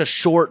to watch a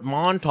short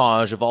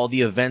montage of all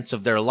the events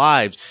of their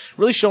lives,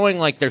 really showing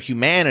like their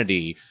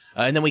humanity.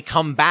 And then we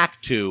come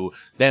back to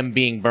them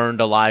being burned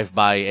alive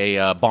by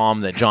a bomb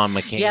that John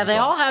McCain. Yeah, they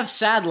all have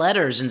sad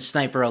letters in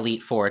Sniper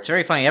Elite 4. It's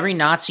very funny. Every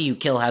Nazi you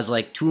kill has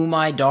like, "To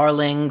my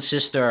darling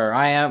sister,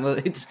 I am."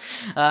 It's,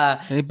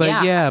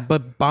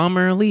 but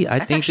Bomber Elite, I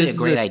think this is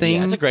a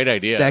thing. That's a great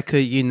idea. That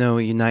could,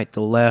 unite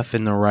the left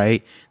and the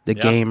right, the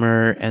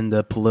gamer and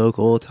the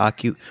political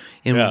otaku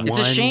in one.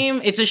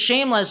 It's a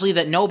shame, Leslie,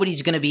 that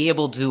nobody's going to be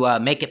able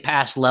to make it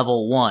past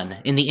level 1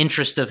 in the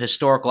interest of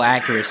historical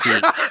accuracy.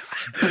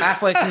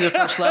 Halfway through the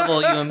first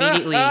level, you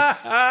immediately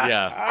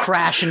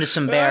crash into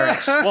some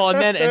barracks. Well, and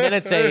then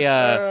it's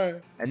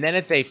a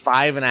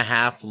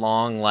 5.5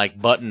 long like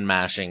button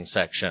mashing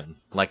section,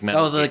 like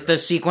Metal Gear. The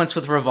sequence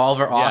with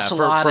Revolver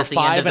Ocelot at the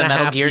end of the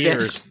Metal Gear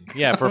disc.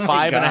 Yeah, for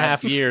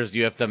 5.5 years,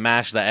 you have to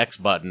mash the X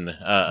button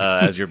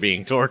as you're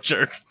being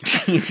tortured.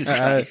 Jesus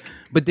Christ.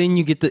 But then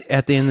you get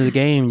at the end of the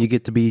game, you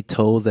get to be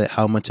told that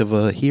how much of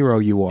a hero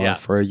you are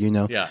for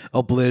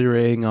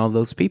obliterating all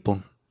those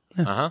people.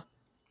 Yeah.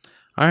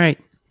 All right,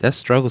 that's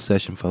Struggle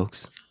Session,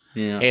 folks.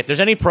 Yeah. Hey, if there's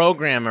any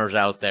programmers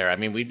out there,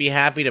 we'd be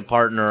happy to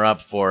partner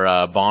up for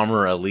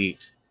Bomber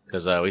Elite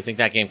because we think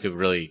that game could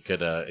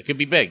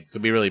be big,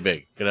 could be really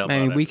big.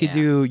 We could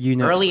do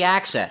early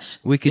access.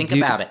 Think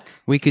about it.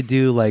 We could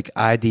do like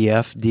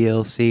IDF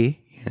DLC.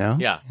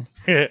 Yeah.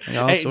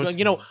 Hey,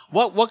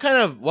 what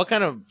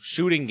kind of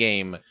shooting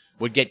game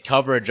would get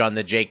coverage on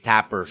the Jake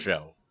Tapper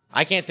show?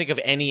 I can't think of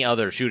any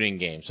other shooting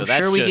game. So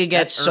I'm sure we could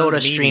get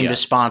SodaStream to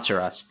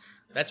sponsor us.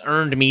 That's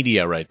earned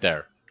media right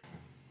there.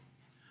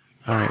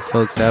 All right,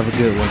 folks, have a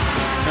good one.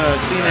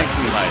 See you next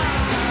week. Bye.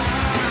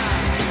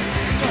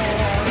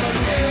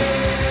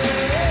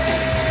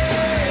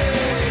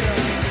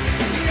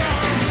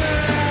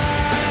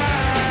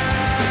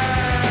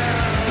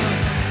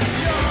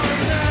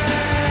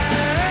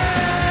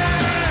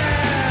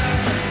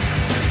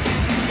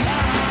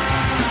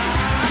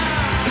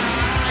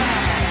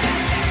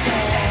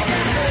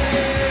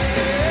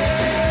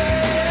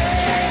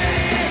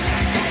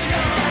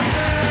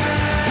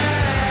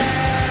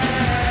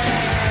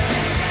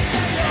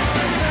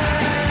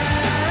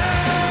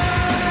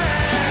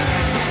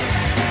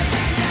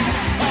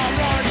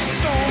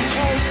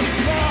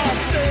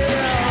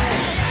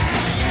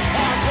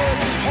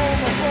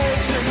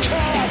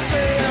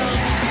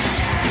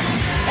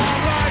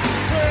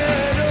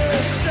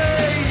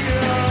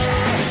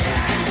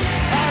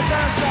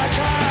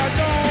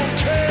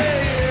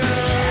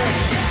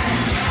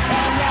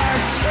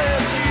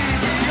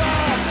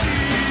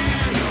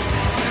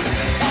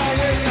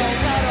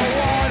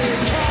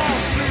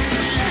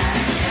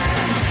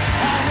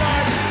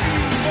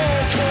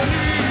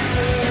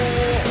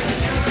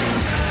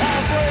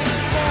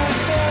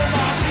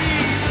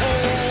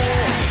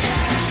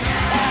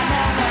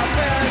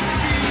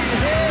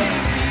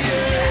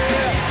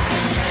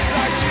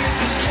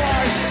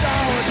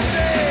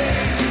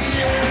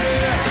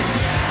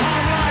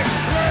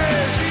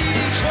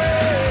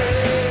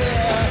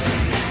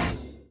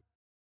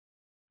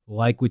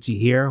 Like what you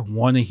hear?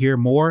 Want to hear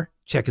more?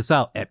 Check us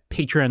out at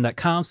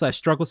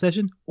patreon.com/struggle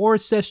session or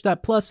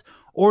sesh.plus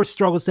or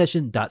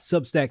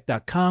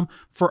strugglesession.substack.com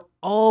for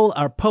all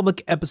our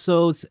public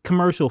episodes,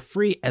 commercial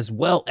free, as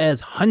well as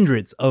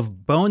hundreds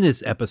of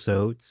bonus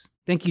episodes.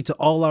 Thank you to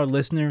all our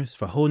listeners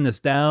for holding us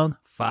down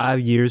 5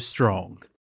 years strong.